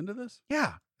bringing math into this?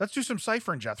 Yeah. Let's do some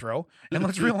ciphering, Jethro. And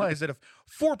let's realize that if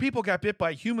 4 people got bit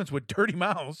by humans with dirty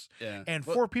mouths and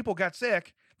 4 people got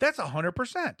sick, that's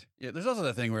 100%. Yeah, there's also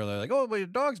that thing where they're like, oh, but your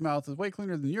dog's mouth is way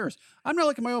cleaner than yours. I'm not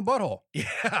licking my own butthole.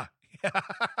 Yeah.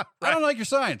 I don't like your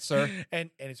science, sir.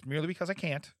 And it's merely because I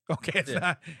can't. Okay,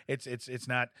 it's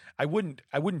not. I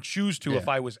wouldn't choose to if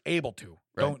I was able to.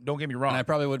 Right. Don't get me wrong. And I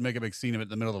probably wouldn't make a big scene of it in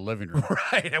the middle of the living room.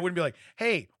 Right. I wouldn't be like,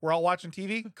 hey, we're all watching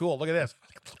TV. Cool. Look at this.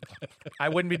 I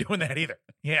wouldn't be doing that either.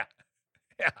 Yeah.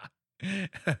 Yeah.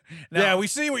 Now, yeah, we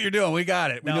see what you're doing. We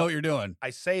got it. We know what you're doing. I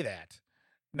say that.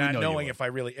 Not know knowing you if I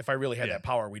really had that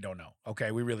power, we don't know.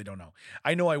 Okay, we really don't know.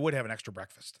 I know I would have an extra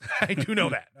breakfast. I do know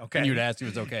that. Okay, And you'd ask if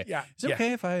it's okay. Yeah. Is it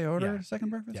okay if I order a second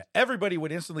breakfast? Yeah, everybody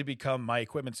would instantly become my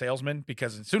equipment salesman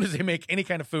because as soon as they make any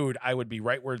kind of food, I would be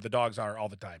right where the dogs are all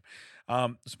the time.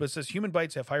 But it says human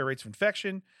bites have higher rates of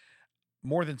infection.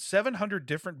 More than 700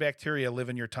 different bacteria live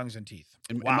in your tongues and teeth.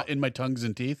 In my tongues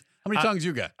and teeth? How many tongues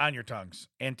you got? On your tongues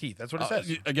and teeth. That's what it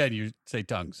says. Again, you say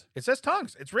tongues. It says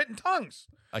tongues. It's written tongues.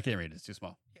 I can't read it. It's too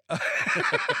small.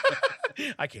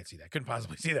 I can't see that. Couldn't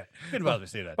possibly see that. Couldn't possibly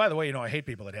see that. By the way, I hate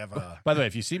people that have. By the way,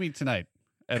 if you see me tonight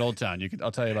at Old Town,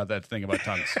 I'll tell you about that thing about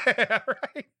tongues.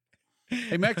 Right.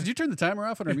 Hey, Max, did you turn the timer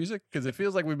off on our music? Because it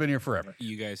feels like we've been here forever.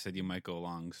 You guys said you might go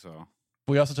long, so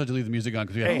We also told you to leave the music on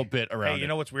because we had a whole bit around Hey, you it.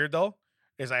 know what's weird though?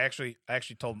 Is I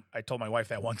told my wife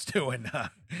that once too, and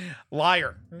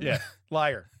liar. Yeah.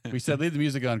 Liar. We said leave the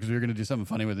music on because we were going to do something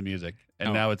funny with the music,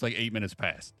 and now it's like 8 minutes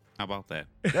past. how about that?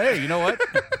 Hey, you know what?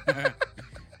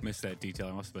 Missed that detail.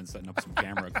 I must have been setting up some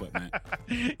camera equipment.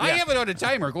 I have it on a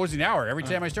timer. It goes an hour every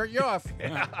time I start you off.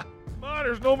 Oh,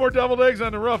 there's no more deviled eggs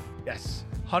on the roof. Yes.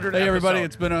 100 Hey, everybody, episode.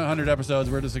 it's been 100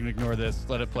 episodes. We're just going to ignore this.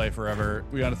 Let it play forever.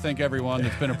 We want to thank everyone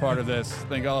that's been a part of this.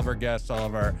 Thank all of our guests, all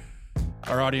of our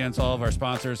audience, all of our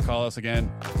sponsors. Call us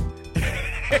again.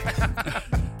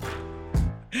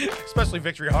 Especially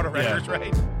Victory Auto Records,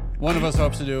 right? One of us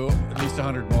hopes to do at least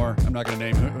 100 more. I'm not going to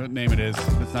name who name it is.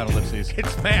 It's not Ellipses.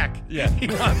 It's Mac. Yeah. He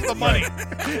wants the money.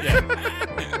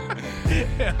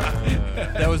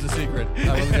 That was the secret.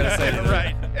 I wasn't going to say it.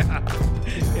 Right.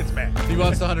 Yeah. It's Mac. He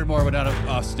wants 100 more, but not of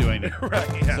us doing it. Right.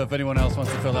 Yeah. So if anyone else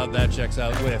wants to fill out that checks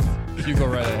out with, you go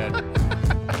right ahead.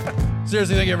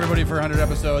 Seriously, thank you everybody for 100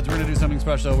 episodes. We're going to do something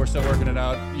special. We're still working it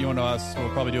out. You know us. We'll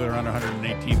probably do it around our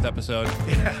 118th episode.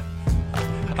 Yeah.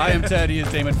 I am Ted. He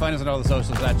is Damon. Find us on all the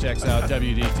socials. That checks out.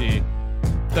 WDT.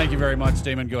 Thank you very much.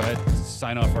 Damon, go ahead.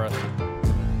 Sign off for us.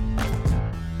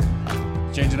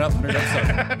 Changing up 100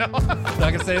 episodes. No. Not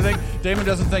going to say anything. Damon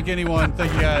doesn't thank anyone.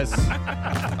 Thank you guys.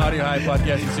 Audio High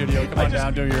Podcasting Studio. Come on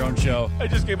down, do your own show. I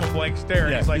just gave him a blank stare.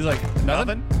 Yeah, He's like,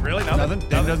 nothing? Really? Nothing?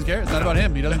 Damon doesn't care. It's not about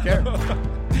him. He doesn't care.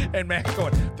 And Mac's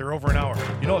going, they're over an hour.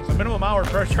 You know, it's a minimum hour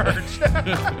per charge.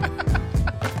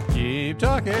 Keep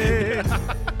talking.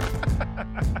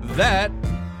 That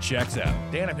checks out.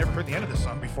 Dan, I've never heard the end of this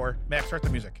song before. Mac, start the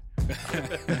music.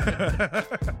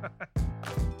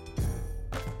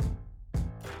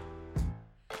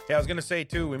 Yeah, I was gonna say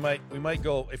too. We might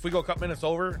go if we go a couple minutes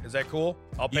over. Is that cool?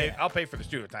 I'll pay. Yeah. I'll pay for the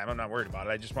studio time. I'm not worried about it.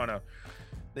 I just want to.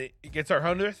 It gets our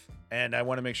 100th, and I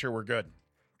want to make sure we're good.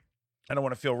 I don't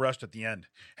want to feel rushed at the end.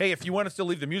 Hey, if you want to still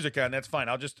leave the music on, that's fine.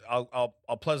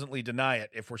 I'll pleasantly deny it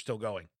if we're still going.